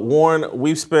 Warren,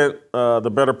 we've spent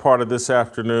the better part of this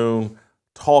afternoon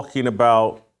talking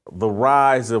about the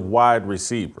rise of wide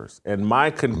receivers and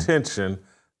my contention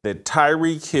that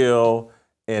Tyreek Hill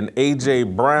and A.J.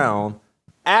 Brown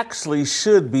actually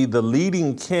should be the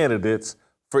leading candidates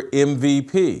for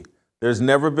MVP. There's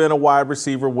never been a wide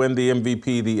receiver win the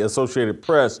MVP, the Associated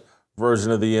Press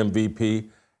version of the MVP.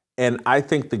 And I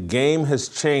think the game has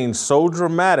changed so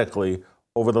dramatically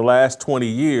over the last 20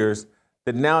 years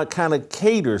that now it kind of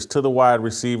caters to the wide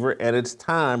receiver, and it's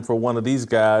time for one of these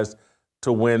guys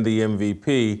to win the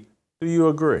MVP. Do you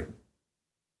agree?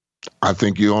 I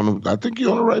think you're on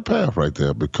the right path right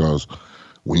there, because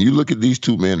when you look at these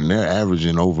two men and they're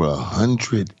averaging over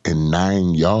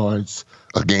 109 yards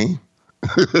a game,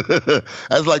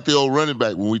 that's like the old running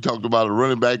back. When we talked about a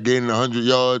running back gaining 100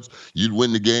 yards, you'd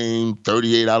win the game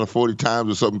 38 out of 40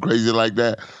 times or something crazy like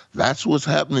that. That's what's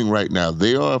happening right now.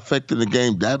 They are affecting the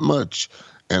game that much.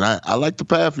 And I like the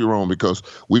path you're on, because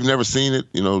we've never seen it.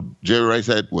 You know, Jerry Rice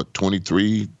had,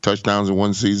 23 touchdowns in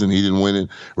one season. He didn't win it.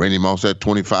 Randy Moss had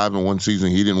 25 in one season.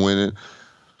 He didn't win it.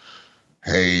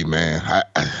 Hey, man,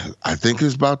 I think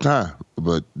it's about time.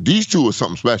 But these two are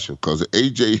something special, because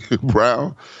A.J.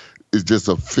 Brown is just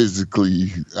a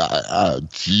physically,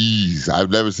 I've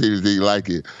never seen anything like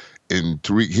it. And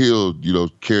Tyreek Hill,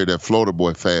 carried that Florida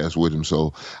boy fast with him.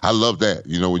 So I love that.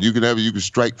 When you can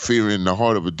strike fear in the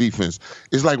heart of a defense.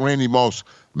 It's like Randy Moss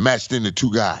matched into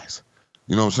two guys.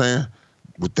 You know what I'm saying?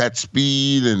 With that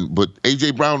speed, but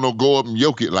A.J. Brown don't go up and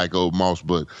yoke it like old Moss,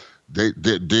 but they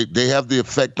have the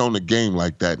effect on the game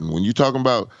like that. And when you're talking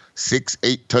about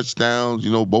 6-8 touchdowns,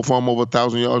 both of them over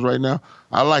 1,000 yards right now,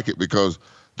 I like it, because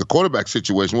the quarterback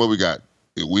situation, what we got,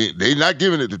 they're not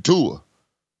giving it to Tua.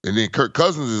 And then Kirk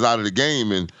Cousins is out of the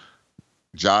game, and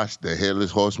Josh, the headless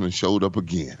horseman, showed up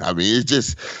again. I mean,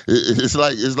 it's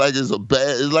like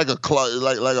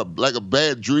a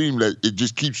bad dream that it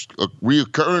just keeps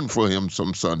reoccurring for him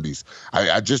some Sundays.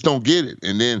 I just don't get it.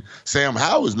 And then Sam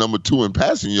Howell is number 2 in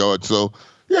passing yards. So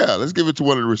yeah, let's give it to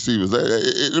one of the receivers.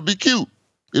 It'll be cute.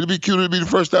 It'll be cute. It'll be the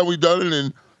first time we've done it,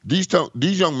 and these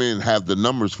young men have the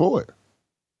numbers for it.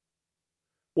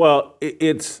 Well,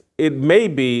 it may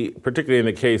be, particularly in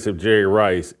the case of Jerry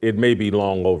Rice, it may be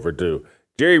long overdue.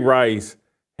 Jerry Rice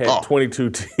had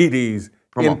 22 TDs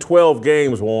in 12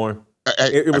 games, Warren.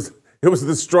 It was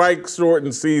the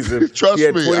strike-shortened season. Trust he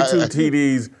had me, 22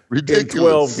 TDs in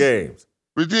 12 games.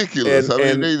 Ridiculous.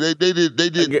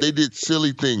 They did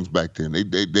silly things back then.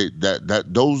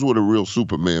 Those were the real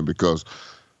Superman, because,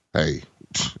 hey,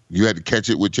 you had to catch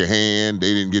it with your hand.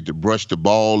 They didn't get to brush the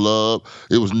ball up.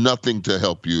 It was nothing to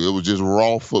help you. It was just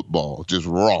raw football, just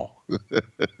raw.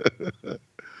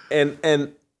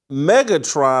 And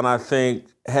Megatron, I think,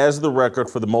 has the record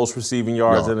for the most receiving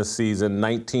yards in a season,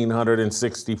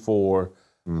 1,964.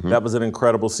 Mm-hmm. That was an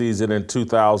incredible season in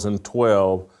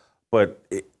 2012. But,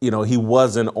 he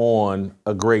wasn't on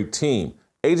a great team.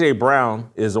 A.J. Brown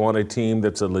is on a team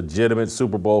that's a legitimate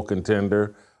Super Bowl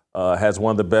contender. Has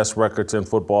one of the best records in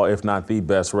football, if not the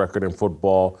best record in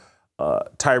football.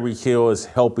 Tyreek Hill is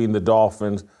helping the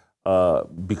Dolphins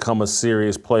become a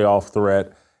serious playoff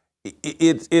threat.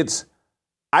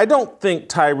 I don't think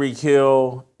Tyreek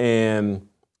Hill and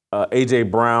A.J.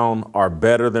 Brown are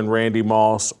better than Randy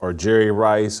Moss or Jerry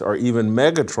Rice or even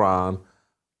Megatron,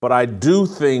 but I do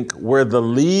think where the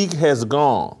league has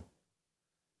gone,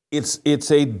 it's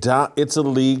a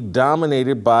league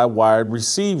dominated by wide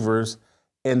receivers.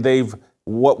 And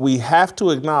what we have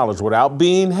to acknowledge, without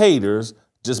being haters,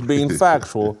 just being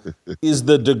factual, is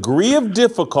the degree of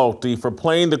difficulty for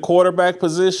playing the quarterback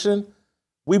position.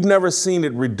 We've never seen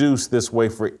it reduced this way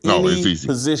for any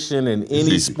position in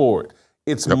any sport.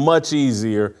 It's much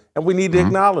easier, and we need to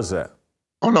acknowledge that.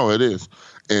 Oh, no, it is.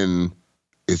 And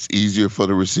it's easier for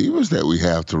the receivers that we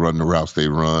have to run the routes they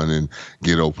run and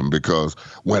get open. Because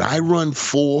when I run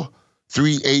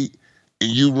 4-3-8 and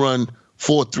you run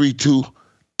 4-3-2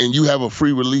 and you have a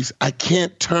free release, I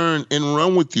can't turn and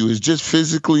run with you. It's just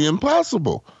physically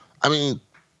impossible. I mean,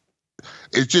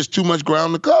 it's just too much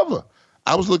ground to cover.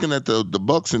 I was looking at the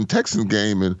Bucs and Texans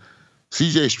game, and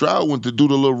C.J. Stroud went to do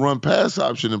the little run pass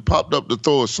option and popped up to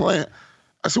throw a slant.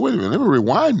 I said, wait a minute, let me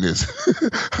rewind this.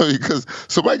 Because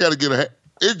somebody got to get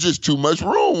it's just too much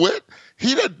room.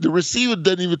 The receiver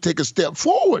doesn't even take a step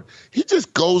forward. He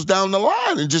just goes down the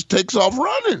line and just takes off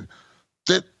running.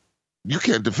 You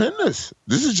can't defend this.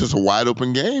 This is just a wide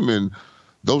open game, and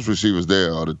those receivers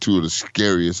there are the two of the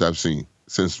scariest I've seen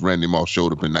since Randy Moss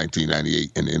showed up in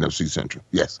 1998 in the NFC Central.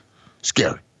 Yes,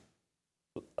 scary.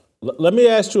 Let me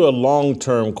ask you a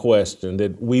long-term question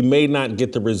that we may not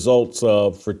get the results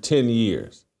of for 10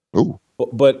 years. Ooh.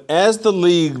 But as the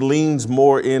league leans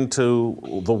more into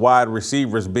the wide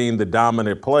receivers being the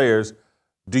dominant players,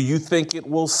 do you think it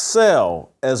will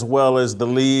sell as well as the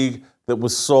league that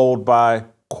was sold by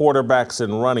quarterbacks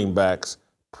and running backs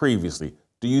previously?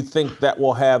 Do you think that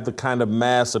will have the kind of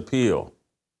mass appeal?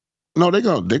 No, they're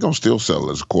gonna still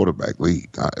sell as a quarterback league.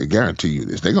 I guarantee you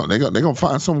this. They're gonna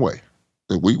find some way.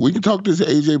 We can talk this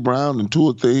A.J. Brown and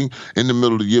Tua thing in the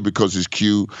middle of the year because it's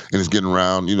cute and it's getting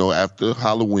around, after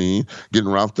Halloween, getting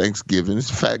around Thanksgiving. It's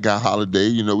a fat guy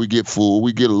holiday. We get full.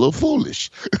 We get a little foolish.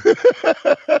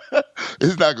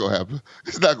 It's not going to happen.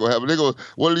 It's not going to happen.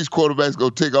 One of these quarterbacks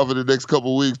going to take off in the next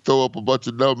couple of weeks, throw up a bunch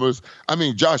of numbers. I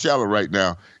mean, Josh Allen right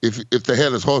now, if the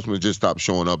Headless Horseman just stopped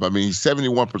showing up, I mean, he's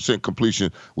 71%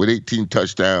 completion with 18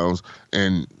 touchdowns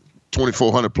and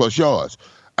 2,400 plus yards.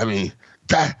 I mean,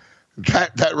 that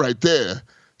right there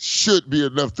should be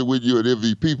enough to win you an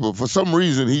MVP. But for some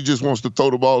reason, he just wants to throw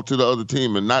the ball to the other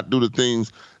team and not do the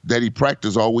things that he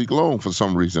practiced all week long for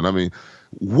some reason. I mean,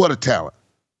 what a talent.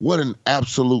 What an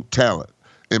absolute talent.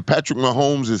 And Patrick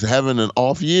Mahomes is having an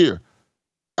off year.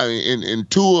 I mean, in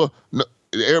Tua,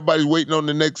 everybody's waiting on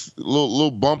the next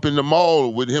little bump in the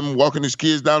mall with him walking his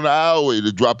kids down the aisleway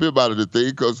to drop him out of the thing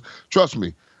because, trust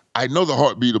me, I know the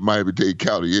heartbeat of Miami-Dade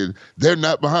County, and they're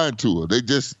not behind Tua. They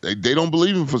don't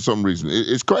believe him for some reason.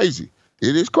 It's crazy.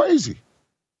 It is crazy.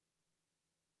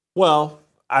 Well,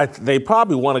 they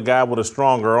probably want a guy with a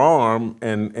stronger arm,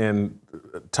 and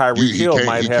Tyreek Hill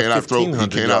might have 1,500 yards.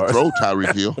 He can't outthrow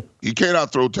Tyreek Hill. He can't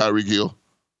outthrow Tyreek Hill.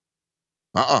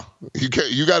 You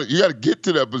can't. You got to get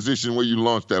to that position where you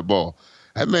launch that ball.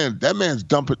 That man's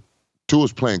dumping.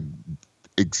 Tua's playing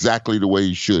exactly the way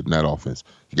he should in that offense.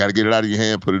 You got to get it out of your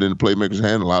hand, put it in the playmaker's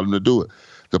hand, and allow them to do it.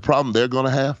 The problem they're going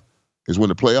to have is when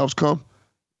the playoffs come,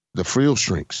 the field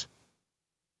shrinks,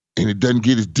 and it doesn't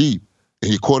get as deep. And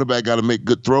your quarterback got to make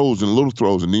good throws and little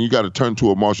throws, and then you got to turn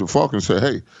to a Marshall Faulk and say,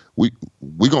 hey, we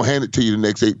going to hand it to you the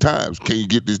next 8 times. Can you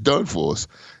get this done for us?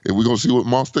 And we're going to see what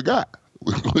Monster got.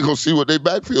 We're going to see what their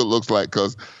backfield looks like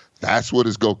because that's what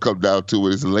it's going to come down to.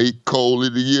 It's late, cold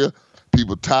in the year.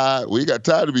 People tired. We got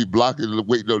tired of be blocking and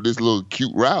waiting on this little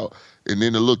cute route. And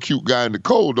then the little cute guy in the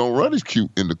cold don't run as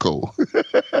cute in the cold.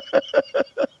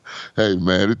 Hey,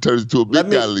 man, it turns into a big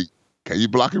guy league. Can you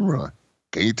block and run?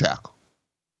 Can you tackle?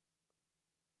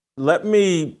 Let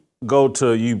me go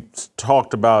to, you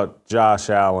talked about Josh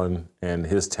Allen and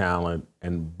his talent,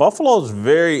 and Buffalo's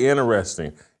very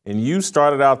interesting. And you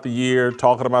started out the year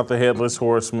talking about the Headless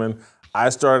Horseman. I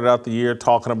started out the year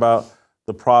talking about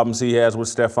the problems he has with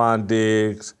Stephon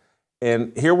Diggs.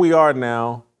 And here we are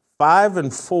now,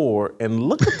 5-4, and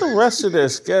look at the rest of their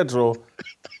schedule.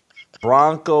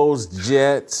 Broncos,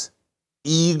 Jets,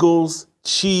 Eagles,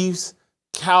 Chiefs,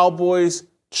 Cowboys,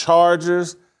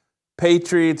 Chargers,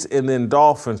 Patriots, and then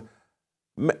Dolphins.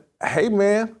 Hey,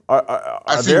 man,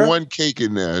 I see one cake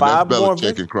in there, and that's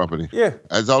Belichick and company. Yeah.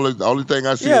 That's the only thing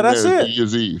I see in there is New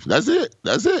Year's Eve. That's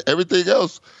it. Everything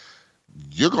else,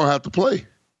 you're going to have to play.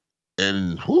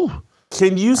 And, whew.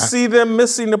 Can you see them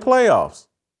missing the playoffs?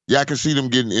 Yeah, I can see them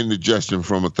getting indigestion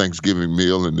from a Thanksgiving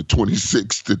meal in the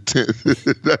 26th to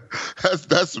 10th.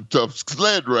 That's some tough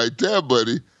sled right there,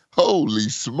 buddy. Holy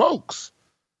smokes.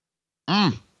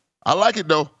 I like it,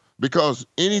 though, because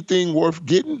anything worth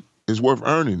getting is worth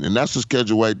earning, and that's the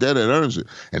schedule right there that earns it.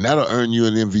 And that'll earn you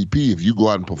an MVP if you go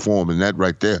out and perform in that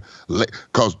right there.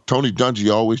 Because Tony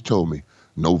Dungy always told me,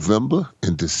 November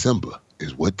and December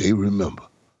is what they remember.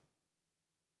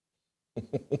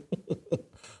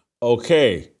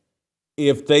 Okay,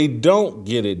 if they don't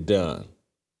get it done,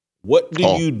 what do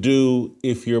you do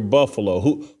if you're Buffalo?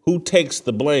 Who takes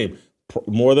the blame?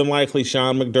 More than likely,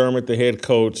 Sean McDermott, the head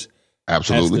coach,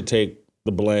 absolutely has to take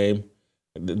the blame.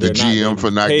 The GM for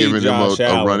not giving him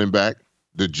a running back.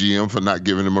 The GM for not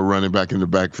giving him a running back in the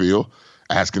backfield.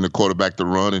 asking the quarterback to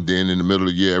run, and then in the middle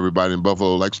of the year, everybody in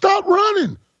Buffalo like, stop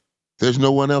running. There's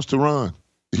no one else to run.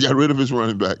 He got rid of his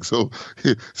running back, so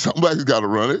somebody's got to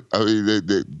run it. I mean,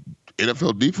 the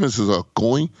NFL defenses are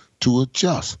going to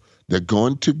adjust. They're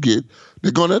going to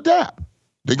adapt.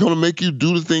 They're going to make you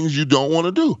do the things you don't want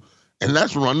to do. And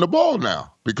that's run the ball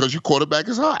now because your quarterback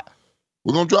is hot.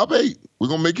 We're going to drop 8. We're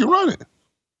going to make you run it.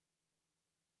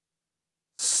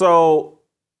 So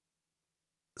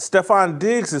Stephon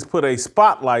Diggs has put a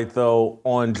spotlight, though,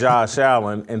 on Josh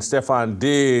Allen, and Stephon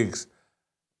Diggs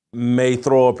may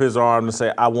throw up his arm and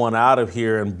say, I want out of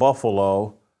here in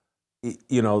Buffalo.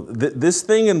 You know, this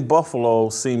thing in Buffalo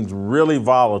seems really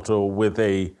volatile with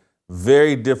a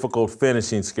very difficult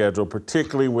finishing schedule,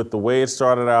 particularly with the way it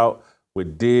started out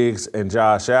with Diggs and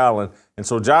Josh Allen. And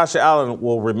so Josh Allen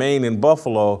will remain in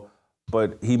Buffalo,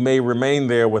 but he may remain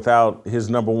there without his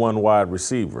number one wide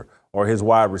receiver or his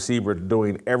wide receiver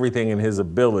doing everything in his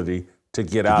ability to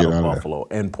get out of Buffalo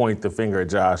and point the finger at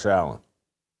Josh Allen.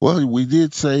 Well, we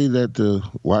did say that the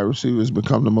wide receiver has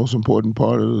become the most important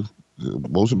part of the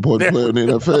most important player in the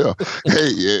NFL.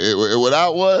 Hey,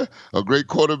 without one, a great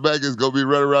quarterback is going to be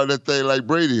running around that thing like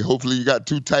Brady. Hopefully you got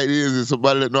 2 tight ends and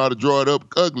somebody that know how to draw it up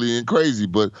ugly and crazy.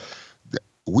 But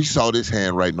we saw this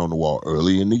handwriting on the wall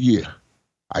early in the year.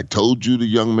 I told you the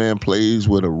young man plays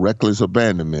with a reckless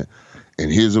abandonment,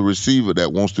 and here's a receiver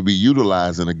that wants to be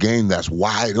utilized in a game that's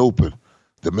wide open.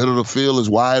 The middle of the field is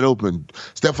wide open.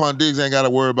 Stephon Diggs ain't got to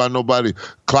worry about nobody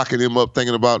clocking him up,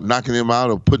 thinking about knocking him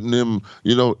out or putting him,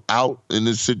 out in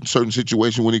this certain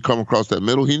situation when he come across that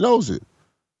middle. He knows it.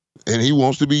 And he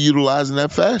wants to be utilized in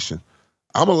that fashion.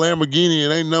 I'm a Lamborghini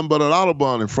and ain't nothing but an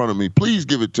Autobahn in front of me. Please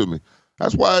give it to me.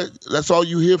 That's all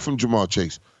you hear from Jamar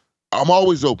Chase. I'm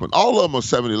always open. All of them are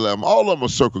 7-Eleven. All of them are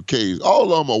Circle K's.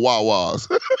 All of them are Wawa's.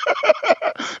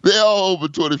 They're all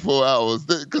open 24 hours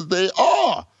because they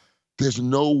are. There's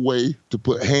no way to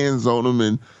put hands on them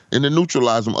and to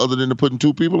neutralize them other than to putting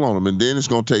 2 people on them. And then it's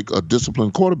going to take a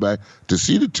disciplined quarterback to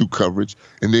see the 2 coverage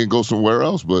and then go somewhere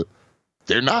else. But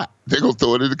they're not. They're going to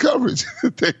throw it in the coverage.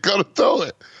 They're going to throw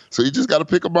it. So you just got to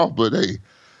pick them off. But, hey,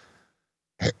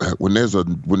 when that's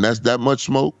that much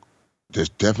smoke, there's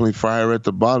definitely fire at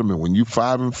the bottom. And when you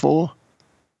 5-4,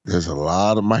 there's a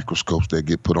lot of microscopes that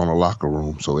get put on a locker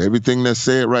room. So everything that's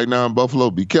said right now in Buffalo,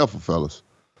 be careful, fellas.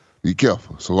 Be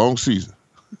careful. It's a long season.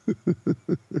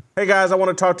 Hey, guys, I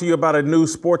want to talk to you about a new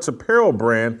sports apparel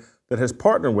brand that has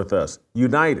partnered with us,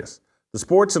 Unitas. The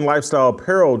sports and lifestyle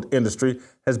apparel industry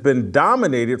has been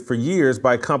dominated for years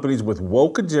by companies with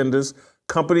woke agendas,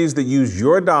 companies that use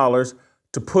your dollars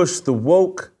to push the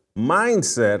woke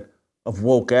mindset of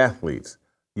woke athletes.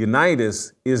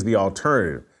 Unitas is the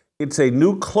alternative. It's a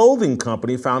new clothing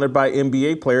company founded by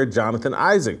NBA player Jonathan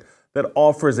Isaac that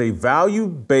offers a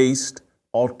value-based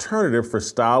alternative for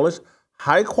stylish,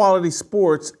 high-quality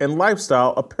sports and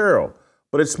lifestyle apparel.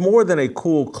 But it's more than a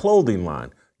cool clothing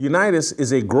line. Unitas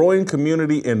is a growing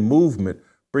community and movement,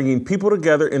 bringing people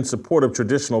together in support of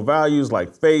traditional values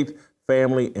like faith,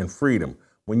 family, and freedom.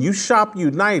 When you shop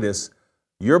Unitas,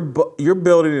 you're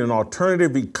building an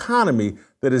alternative economy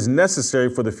that is necessary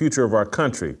for the future of our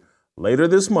country. Later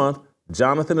this month,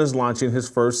 Jonathan is launching his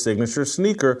first signature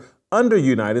sneaker under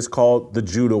Unitas called the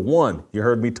Judah 1. You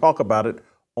heard me talk about it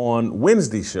on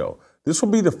Wednesday's show. This will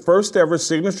be the first ever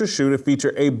signature shoe to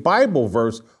feature a Bible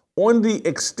verse on the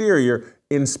exterior,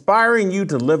 inspiring you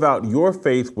to live out your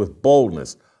faith with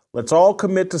boldness. Let's all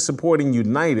commit to supporting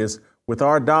Unitas with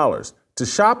our dollars. To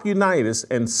shop Unitas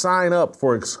and sign up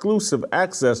for exclusive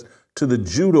access to the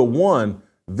Judah 1,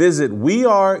 visit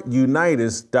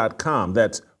weareunitas.com.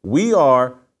 That's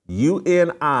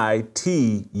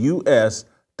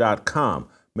weareunitus.com.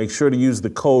 Make sure to use the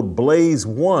code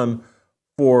BLAZE1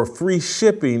 for free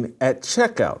shipping at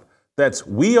checkout. That's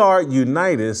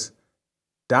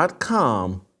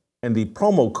weareunitus.com and the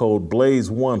promo code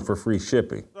BLAZE1 for free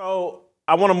shipping. So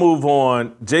I want to move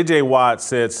on. J.J. Watt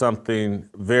said something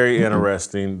very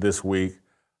interesting this week.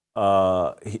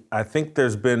 I think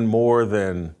there's been more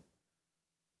than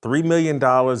 $3 million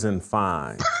in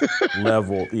fines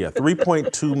leveled. Yeah,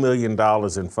 $3.2 million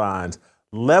in fines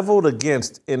leveled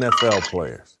against NFL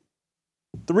players.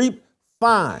 3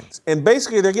 fines. And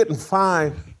basically they're getting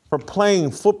fined for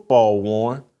playing football,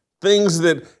 Warren. Things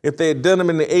that if they had done them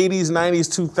in the 80s,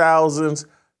 90s, 2000s,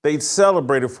 they'd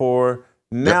celebrate it for.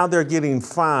 Now they're getting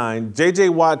fined. J.J.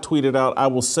 Watt tweeted out, I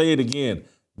will say it again,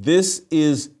 this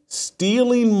is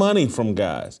stealing money from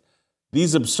guys.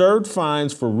 These absurd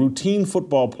fines for routine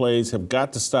football plays have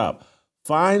got to stop.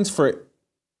 Fines for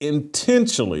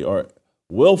intentionally or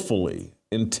willfully,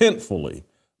 intentfully,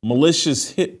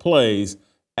 malicious hit plays,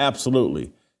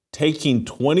 absolutely. Taking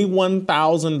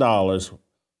 $21,000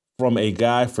 from a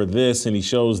guy for this, and he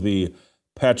shows the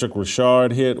Patrick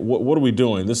Ricard hit. What are we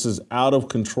doing? This is out of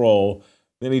control.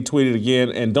 Then he tweeted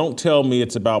again, and don't tell me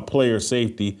it's about player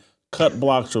safety. Cut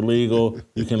blocks are legal.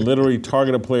 You can literally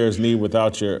target a player's knee with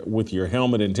your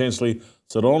helmet intentionally.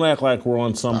 So don't act like we're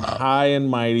on some high and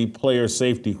mighty player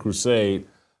safety crusade.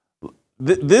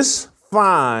 This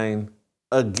fine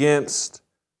against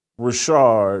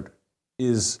Ricard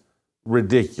is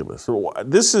ridiculous.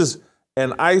 This is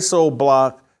an ISO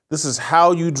block. This is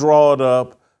how you draw it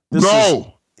up.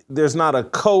 There's not a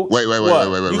coach. Wait.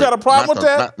 You got a problem with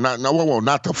that?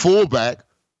 Not the fullback.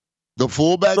 The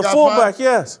fullback. The fullback,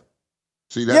 yes.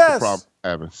 See, that's the problem,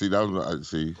 Evan.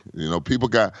 See, people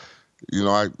got.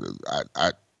 I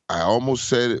almost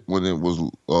said it when it was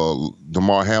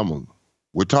Damar Hamlin.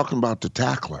 We're talking about the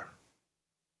tackler.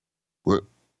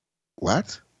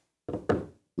 What?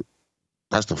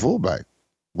 That's the fullback.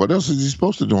 What else is he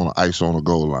supposed to do on ice on the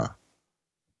goal line?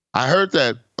 I heard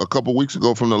that a couple weeks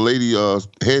ago from the lady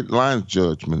headlines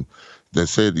judgment that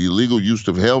said the illegal use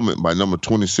of helmet by number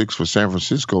 26 for San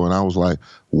Francisco, and I was like,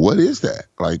 what is that?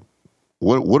 Like,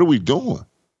 what are we doing?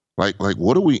 Like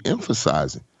what are we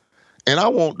emphasizing? And I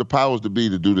want the powers to be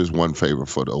to do this one favor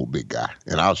for the old big guy,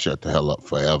 and I'll shut the hell up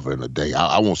forever and a day.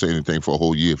 I won't say anything for a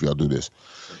whole year if y'all do this.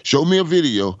 Show me a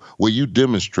video where you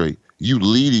demonstrate you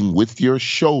leading with your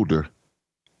shoulder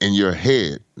and your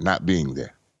head not being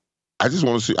there. I just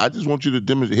want to see. I just want you to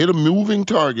demonstrate. Hit a moving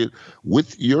target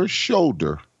with your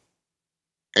shoulder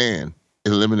and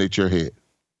eliminate your head.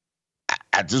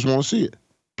 I just want to see it.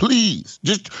 Please,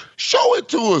 just show it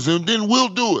to us, and then we'll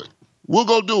do it. We'll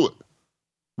go do it.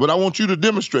 But I want you to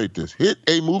demonstrate this. Hit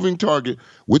a moving target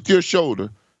with your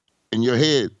shoulder, and your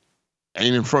head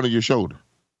ain't in front of your shoulder.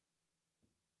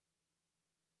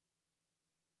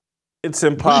 It's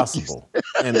impossible.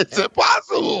 It's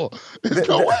impossible. There's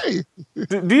no way.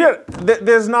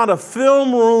 There's not a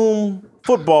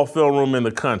football film room in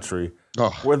the country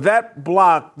where that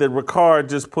block that Ricard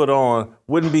just put on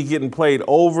wouldn't be getting played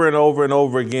over and over and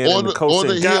over again. And the coach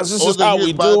said, guys, this is how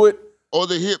we do it. Or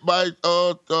the hit by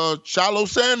Shiloh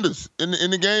Sanders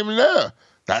in the game in there.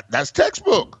 That's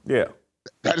textbook. Yeah.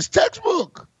 That is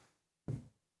textbook.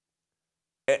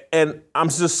 And I'm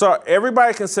just sorry.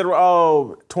 Everybody consider,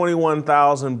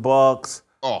 $21,000.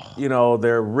 Oh.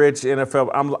 They're rich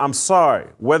NFL. I'm sorry.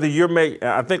 Whether you're making,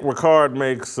 I think Ricard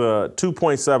makes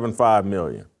 $2.75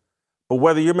 million. But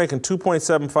whether you're making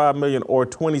 $2.75 million or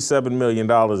 $27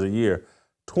 million a year,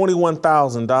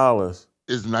 $21,000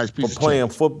 is a nice piece for playing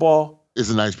football. It's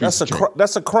a nice piece of change.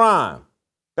 That's a crime.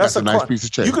 That's a nice piece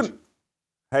of change.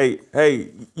 Hey,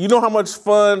 you know how much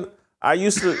fun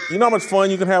you know how much fun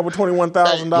you can have with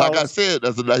 $21,000? Like I said,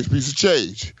 that's a nice piece of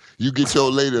change. You get your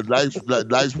lady a nice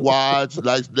watch,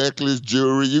 nice necklace,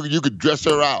 jewelry. You could dress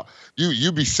her out.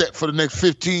 You be set for the next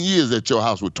 15 years at your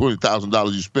house with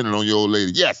 $20,000 you spending on your old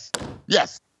lady. Yes.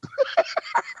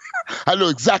 I know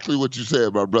exactly what you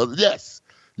said, my brother. Yes.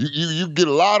 You get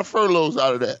a lot of furloughs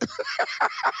out of that.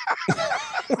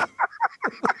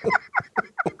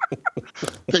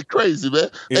 They crazy, man.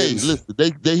 Hey, listen,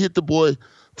 they hit the boy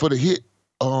for the hit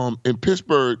in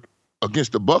Pittsburgh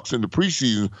against the Bucks in the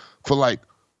preseason for like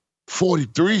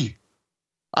 43.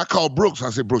 I called Brooks. I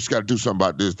said, Brooks, you got to do something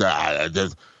about this.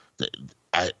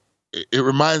 It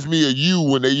reminds me of you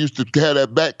when they used to have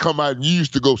that back come out and you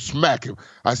used to go smack him.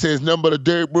 I said, it's nothing but a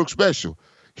Derrick Brooks special.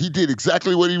 He did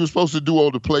exactly what he was supposed to do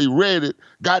on the play, read it,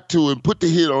 got to him, put the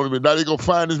hit on him, and now they're going to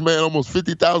find this man almost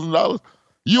 $50,000.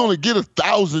 You only get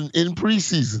 $1,000 in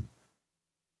preseason.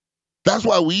 That's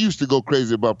why we used to go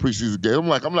crazy about preseason games. I'm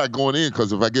like, I'm not going in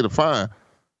because if I get a fine,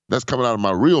 that's coming out of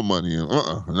my real money. And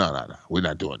no, we're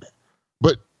not doing that.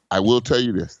 But I will tell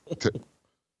you this.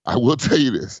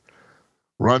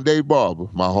 Rondé Barber,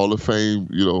 my Hall of Fame,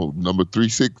 number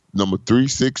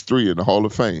 363 in the Hall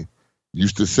of Fame,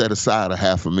 used to set aside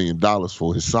 $500,000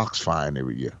 for his Sox fine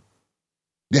every year.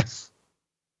 Yes.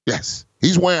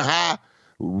 He's wearing high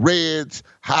reds,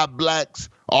 high blacks,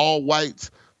 all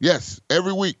whites. Yes,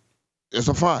 every week. It's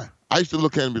a fine. I used to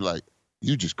look at him and be like,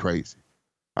 you just crazy.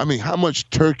 I mean, how much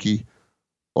turkey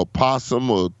or possum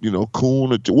or,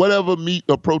 coon or whatever meat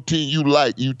or protein you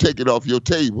like, you take it off your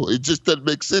table. It just doesn't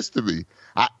make sense to me.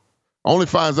 Only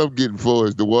fines I'm getting for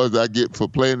is the ones I get for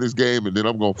playing this game, and then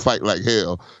I'm going to fight like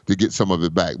hell to get some of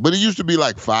it back. But it used to be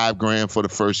like $5,000 for the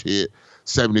first hit,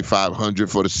 $7,500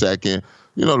 for the second.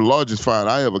 The largest fine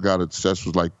I ever got assessed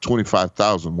was like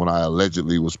 $25,000 when I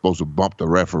allegedly was supposed to bump the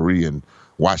referee in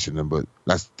Washington, but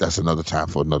that's another time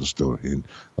for another story. And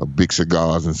big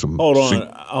cigars and some. Hold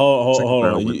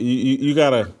on. You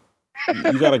gotta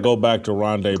go back to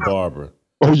Rondé Barber.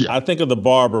 Oh yeah. I think of the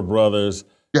Barber brothers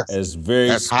as very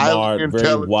As smart, highly very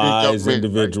intelligent wise young men,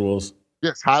 individuals. Right?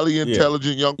 Yes, highly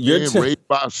intelligent young man raised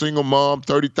by a single mom,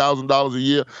 $30,000 a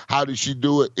year. How did she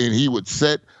do it? And he would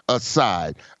set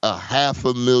aside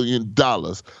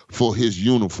 $500,000 for his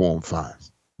uniform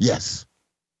fines. Yes.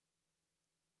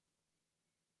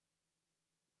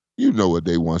 You know what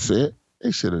they once said.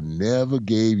 They should have never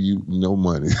gave you no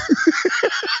money.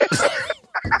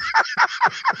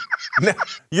 Now,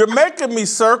 you're making me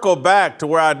circle back to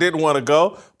where I didn't want to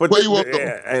go, but Where you want to go?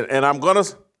 And I'm gonna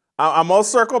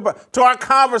circle back to our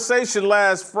conversation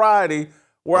last Friday,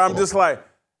 where I'm just like,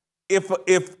 if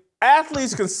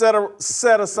athletes can set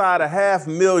aside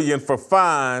 $500,000 for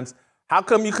fines, how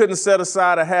come you couldn't set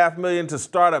aside $500,000 to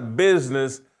start a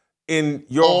business in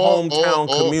your hometown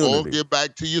community? Or get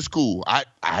back to your school. I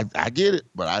get it,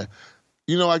 but I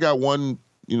got one.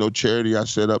 Charity I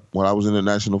set up when I was in the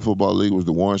National Football League was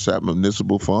the Warren Sapp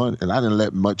Municipal Fund, and I didn't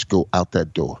let much go out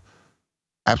that door.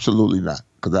 Absolutely not,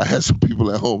 because I had some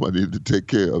people at home I needed to take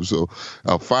care of. So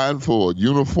a fine for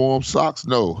uniform, socks,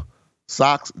 no.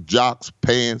 Socks, jocks,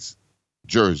 pants,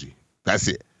 jersey. That's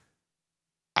it.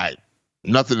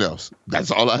 Nothing else.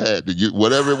 That's all I had.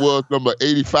 Whatever it was, number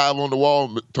 85 on the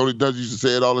wall, Tony Dungy used to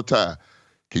say it all the time.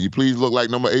 Can you please look like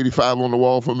number 85 on the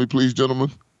wall for me, please, gentlemen?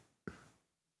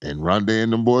 And Rondé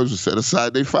and them boys would set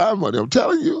aside their fine money. I'm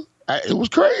telling you, it was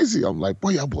crazy. I'm like, boy,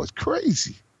 y'all boys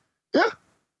crazy. Yeah.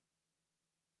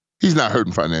 He's not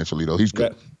hurting financially, though. He's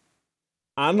good.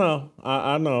 I know.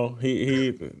 I know.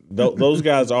 Those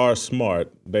guys are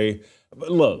smart.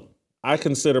 Look, I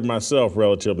consider myself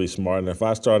relatively smart, and if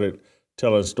I started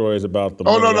telling stories about the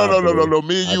no.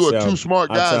 Me and you are two smart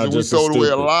guys, and we throw away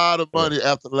a lot of money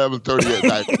after 11:30 at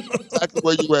night. Exactly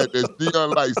where you at. There's neon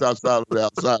lights outside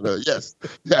of Yes.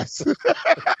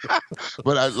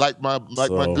 But I like my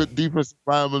good defensive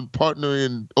lineman partner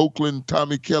in Oakland,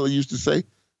 Tommy Keller, used to say,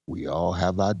 we all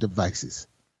have our devices.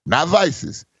 Not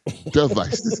vices,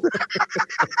 devices.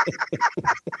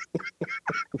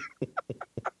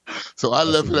 So I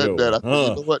left it at that. I said,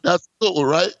 you know what? That's cool,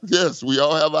 right? Yes, we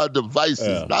all have our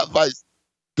devices, not vices,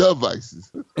 devices.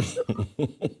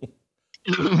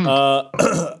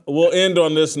 We'll end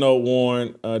on this note,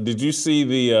 Warren. Did you see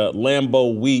the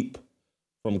Lambeau weep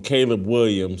from Caleb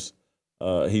Williams?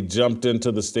 He jumped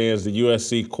into the stands, the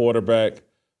USC quarterback,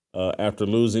 after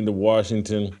losing to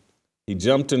Washington. He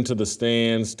jumped into the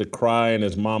stands to cry in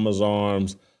his mama's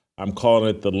arms. I'm calling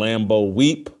it the Lambeau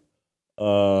weep.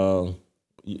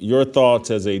 Your thoughts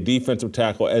as a defensive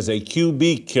tackle, as a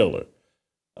QB killer.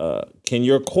 Can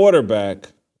your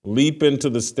quarterback leap into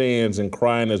the stands and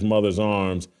cry in his mother's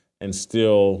arms and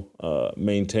still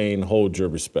hold your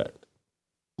respect?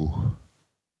 Ooh.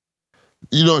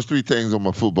 There's three things on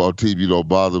my football team you don't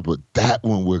bother, but that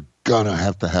one we're going to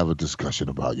have a discussion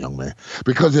about, young man,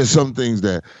 because there's some things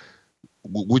that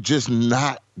we're just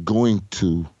not going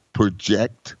to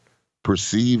project,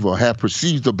 perceive, or have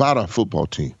perceived about our football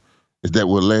team. Is that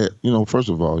we're first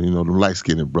of all, the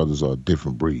light-skinned brothers are a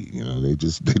different breed. They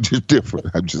just different.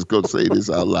 I'm just going to say this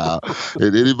out loud.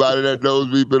 And anybody that knows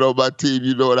me, been on my team,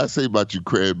 you know what I say about you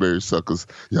cranberry suckers.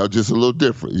 Y'all just a little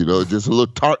different, just a little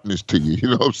tartness to you. You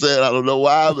know what I'm saying? I don't know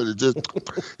why, but it just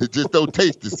don't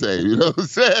taste the same. You know what I'm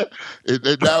saying?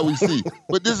 And now we see.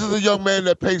 But this is a young man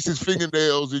that paints his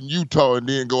fingernails in Utah and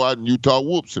then go out and Utah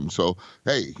whoops him. So,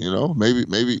 hey,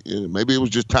 maybe it was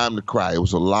just time to cry. It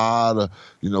was a lot of,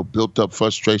 built up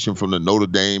frustration from the Notre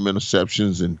Dame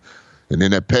interceptions, and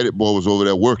then that Pettit boy was over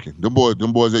there working. Them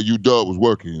boys at UW was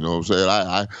working. You know what I'm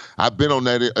saying? I've been on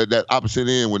that opposite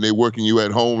end when they working you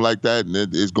at home like that, and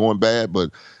it's going bad.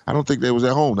 But I don't think they was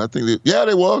at home. I think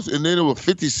they was, and then it was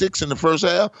 56 in the first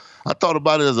half. I thought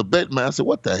about it as a bet, man. I said,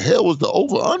 what the hell was the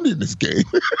over under in this game?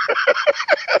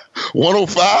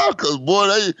 105,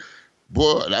 because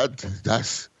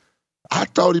that's. I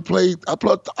thought he played. I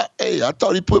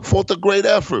thought he put forth a great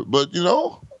effort, but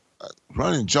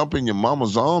running, jumping your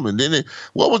mama's arm, and then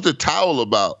what was the towel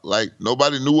about? Like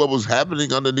nobody knew what was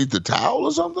happening underneath the towel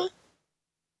or something.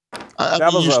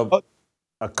 That was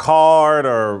a card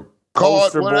or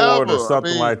poster board or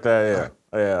something like that.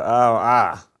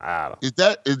 Yeah. I don't. Is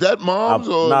that mom's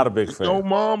I'm or not a big fan? No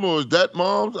mom, or is that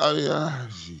mom's?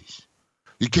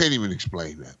 You can't even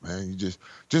explain that, man. You just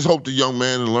hope the young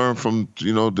man and learn from,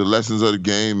 the lessons of the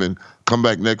game and come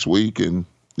back next week. And,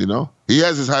 he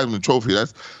has his Heisman Trophy.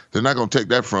 They're not going to take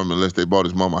that from him unless they bought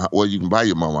his mama. Well, you can buy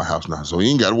your mama a house now, so you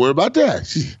ain't got to worry about that.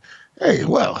 Hey,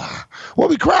 well, what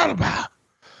we crying about?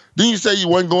 Didn't you say you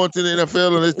wasn't going to the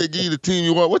NFL unless they give you the team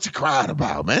you want? What you crying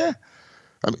about, man?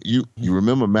 I mean, you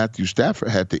remember Matthew Stafford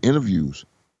had the interviews,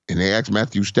 and they asked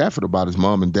Matthew Stafford about his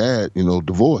mom and dad,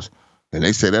 divorce. And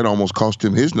they say that almost cost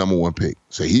him his number 1 pick.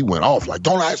 So he went off like,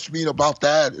 don't ask me about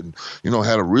that. And,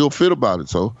 had a real fit about it.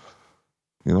 So,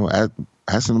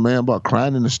 asking the man about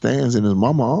crying in the stands and his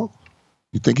mama off,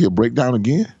 you think he'll break down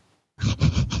again?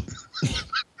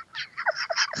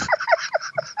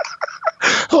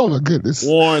 Oh, my goodness.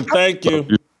 Warren, thank you.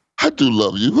 I do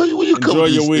love you. When you come Enjoy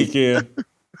your weekend.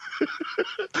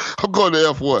 I'm going to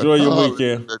F1. Enjoy your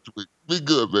weekend. Be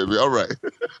good, baby. All right.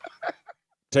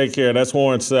 Take care. That's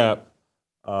Warren Sapp.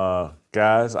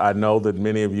 Guys, I know that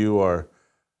many of you are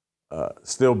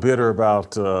still bitter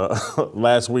about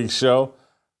last week's show,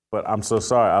 but I'm so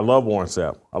sorry. I love Warren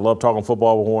Sapp. I love talking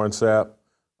football with Warren Sapp.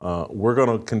 We're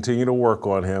going to continue to work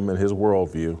on him and his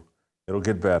worldview. It'll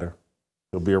get better.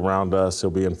 He'll be around us. He'll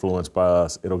be influenced by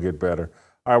us. It'll get better.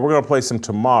 All right, we're going to play some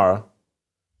tomorrow,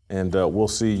 and we'll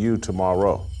see you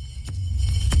tomorrow.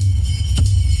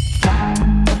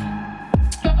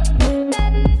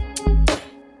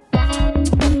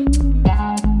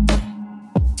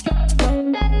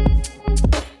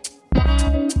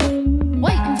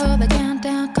 Waiting for the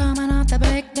countdown, coming off the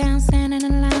breakdown, standing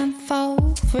in line for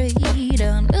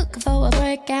freedom. Looking for a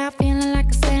breakout, feeling like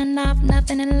a standoff,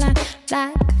 nothing in life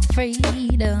like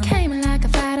freedom. Came in like a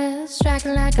fighter,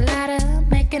 striking like a ladder,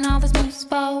 making all these moves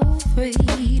for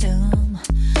freedom.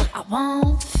 I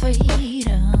want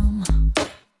freedom.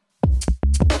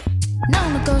 No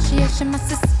negotiation, my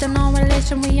sister, no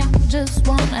relation. We all just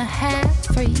wanna have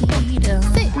freedom.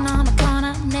 Sitting on the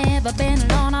corner, never been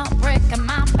alone. I'm breaking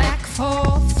my back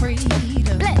for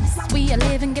freedom. Blessed, we are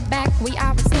living, get back. We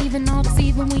are receiving, all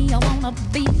deceiving. We all wanna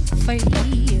be free.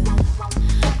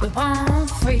 We want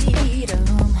freedom.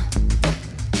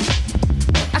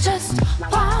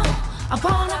 I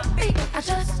wanna be,